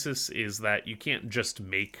whole thesis is that you can't just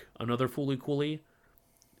make another Fooly Cooly.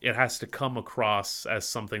 It has to come across as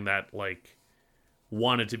something that like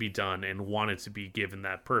wanted to be done and wanted to be given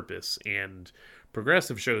that purpose. And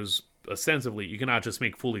progressive shows ostensibly you cannot just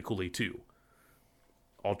make Fooly Cooly 2.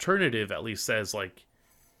 Alternative at least says like,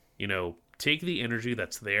 you know, take the energy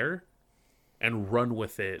that's there and run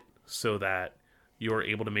with it so that you're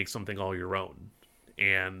able to make something all your own.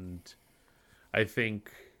 And I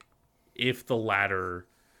think if the latter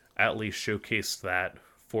at least showcased that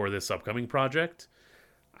for this upcoming project,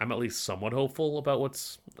 I'm at least somewhat hopeful about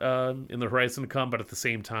what's in the horizon to come. But at the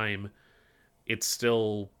same time, it's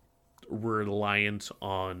still reliant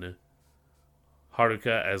on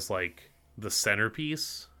Haruka as like the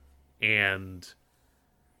centerpiece, and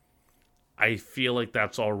I feel like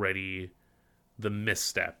that's already the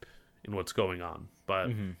misstep in what's going on. But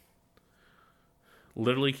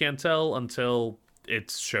literally can't tell until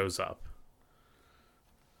it shows up.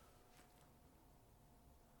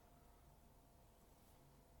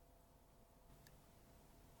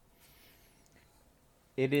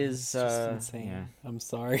 It is It's just insane. yeah. I'm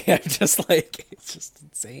sorry. I'm just like, it's just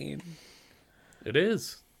insane. It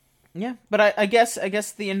is. Yeah, but I guess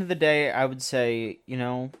at the end of the day, I would say, you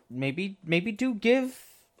know, maybe do give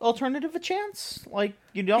alternative a chance. Like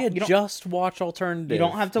you don't Just watch alternative. You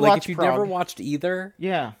don't have to like watch if you've Prog. never watched either.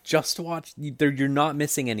 Yeah. Just watch. You're not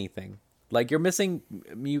missing anything. Like, you're missing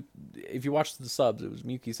if you watch the subs, it was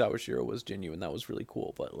Miyuki Sawashiro was Jinyu, and that was really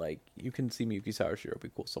cool. But like, you can see Miyuki Sawashiro be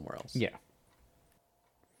cool somewhere else. Yeah,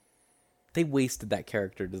 they wasted that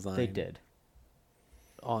character design. they did.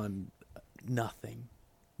 On nothing.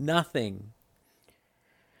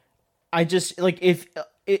 I just like if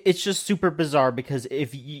it's just super bizarre because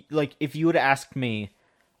if you would have asked me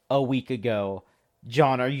a week ago,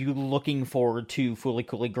 John, are you looking forward to Fooly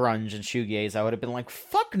Cooly Grunge and Shoegaze? I would have been like,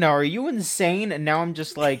 fuck no, are you insane? And now I'm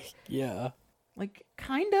just like, Yeah. like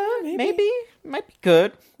kinda, maybe might be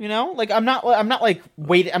good, you know? Like I'm not like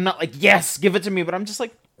wait, I'm not like yes, give it to me, but I'm just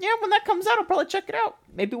like, yeah, when that comes out, I'll probably check it out.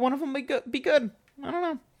 Maybe one of them be good. I don't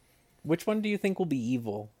know. Which one do you think will be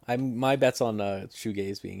evil? My bet's on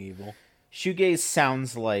Shoegaze being evil. Shoegaze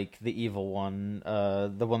sounds like the evil one,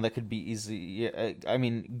 the one that could be easy. I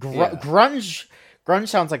mean, grunge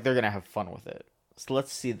sounds like they're gonna have fun with it. So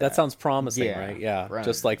let's see that. That sounds promising, Yeah, right? Yeah, grunge.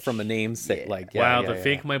 Just like from a namesake, like Wow, the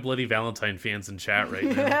fake My Bloody Valentine fans in chat right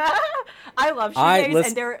now. I love Shoegaze,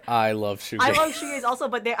 and they're. I love Shoegaze. I love Shoegaze also,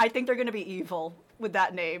 but I think they're gonna be evil with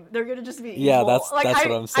that name. They're gonna just be evil. Yeah, that's what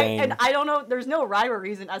I'm saying. And I don't know. There's no rhyme or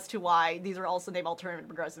reason as to why these are also named alternative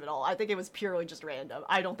progressive at all. I think it was purely just random.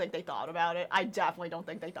 I don't think they thought about it. I definitely don't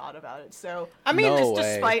think they thought about it. So I mean, No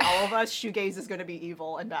way. despite all of us, Shoegaze is gonna be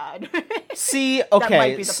evil and bad. see, That okay.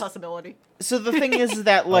 might be the possibility. So the thing is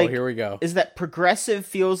that like here we go. is that progressive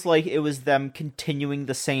feels like it was them continuing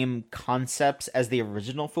the same concepts as the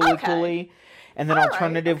original Fooly Okay. Cooly, and then All right,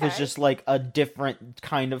 alternative was okay. just like a different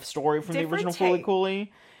kind of story from Different the original Fooly take.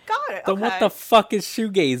 Cooly. Got it. Then what the fuck is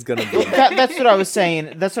Shoegaze gonna be? That's what I was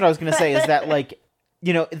saying. That's what I was gonna say. Is that like,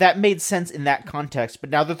 you know, that made sense in that context, but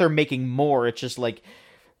now that they're making more, it's just like,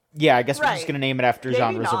 yeah, I guess we're just Right. gonna name it after Maybe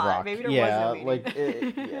genres of not. rock. Maybe there Yeah, was no like,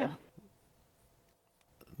 yeah.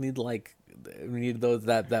 We need those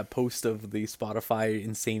that post of the Spotify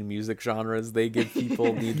insane music genres they give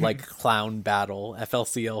people. Need like clown battle,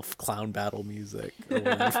 FLCL clown battle music or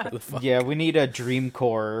whatever the fuck. Yeah, we need a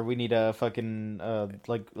dreamcore. We need a fucking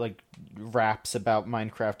like raps about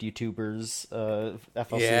Minecraft YouTubers.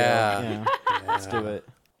 FLCL. Yeah. Let's do it.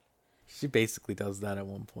 She basically does that at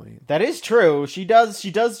one point. That is true. She does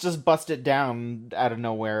just bust it down out of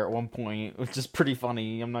nowhere at one point, which is pretty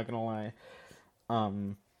funny. I'm not gonna lie.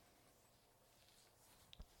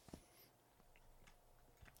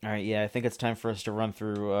 All right, yeah, I think it's time for us to run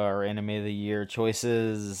through our anime of the year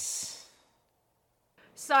choices.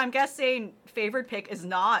 So I'm guessing favorite pick is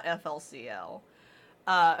not FLCL.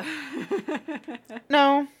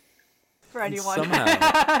 No. For anyone.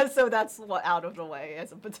 Somehow. So that's what out of the way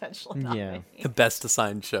as a potential nominee. Yeah. The best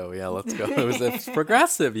assigned show. Yeah, let's go. It's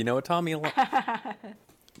progressive. You know, it taught me a lot.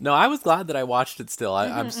 No, I was glad that I watched it still.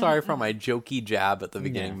 I'm sorry for my jokey jab at the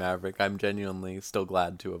beginning, Yeah. Maverick. I'm genuinely still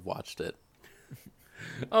glad to have watched it.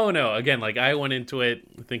 Oh no! Again, like I went into it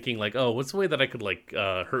thinking like, oh, what's the way that I could like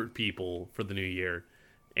hurt people for the new year,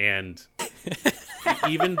 and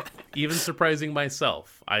even surprising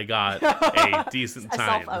myself, I got a decent A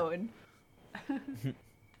time. self-own.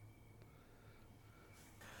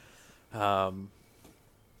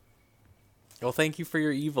 Well, thank you for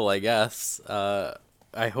your evil, I guess.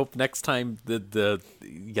 I hope next time you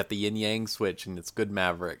get the yin yang switch and it's good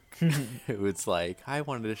Maverick. It's like, I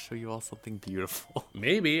wanted to show you all something beautiful.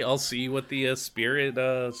 Maybe I'll see what the spirit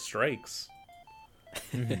strikes.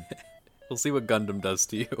 We'll see what Gundam does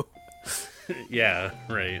to you. Yeah,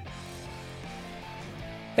 right.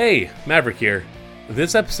 Hey, Maverick here.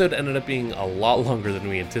 This episode ended up being a lot longer than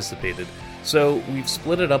we anticipated, so we've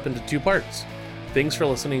split it up into 2 parts. Thanks for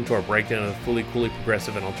listening to our breakdown of Fooly Cooly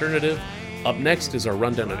Progressive and Alternative. Up next is our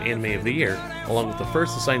rundown of Anime of the Year, along with the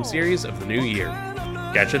first assigned series of the new year.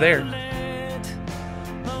 Catch you there!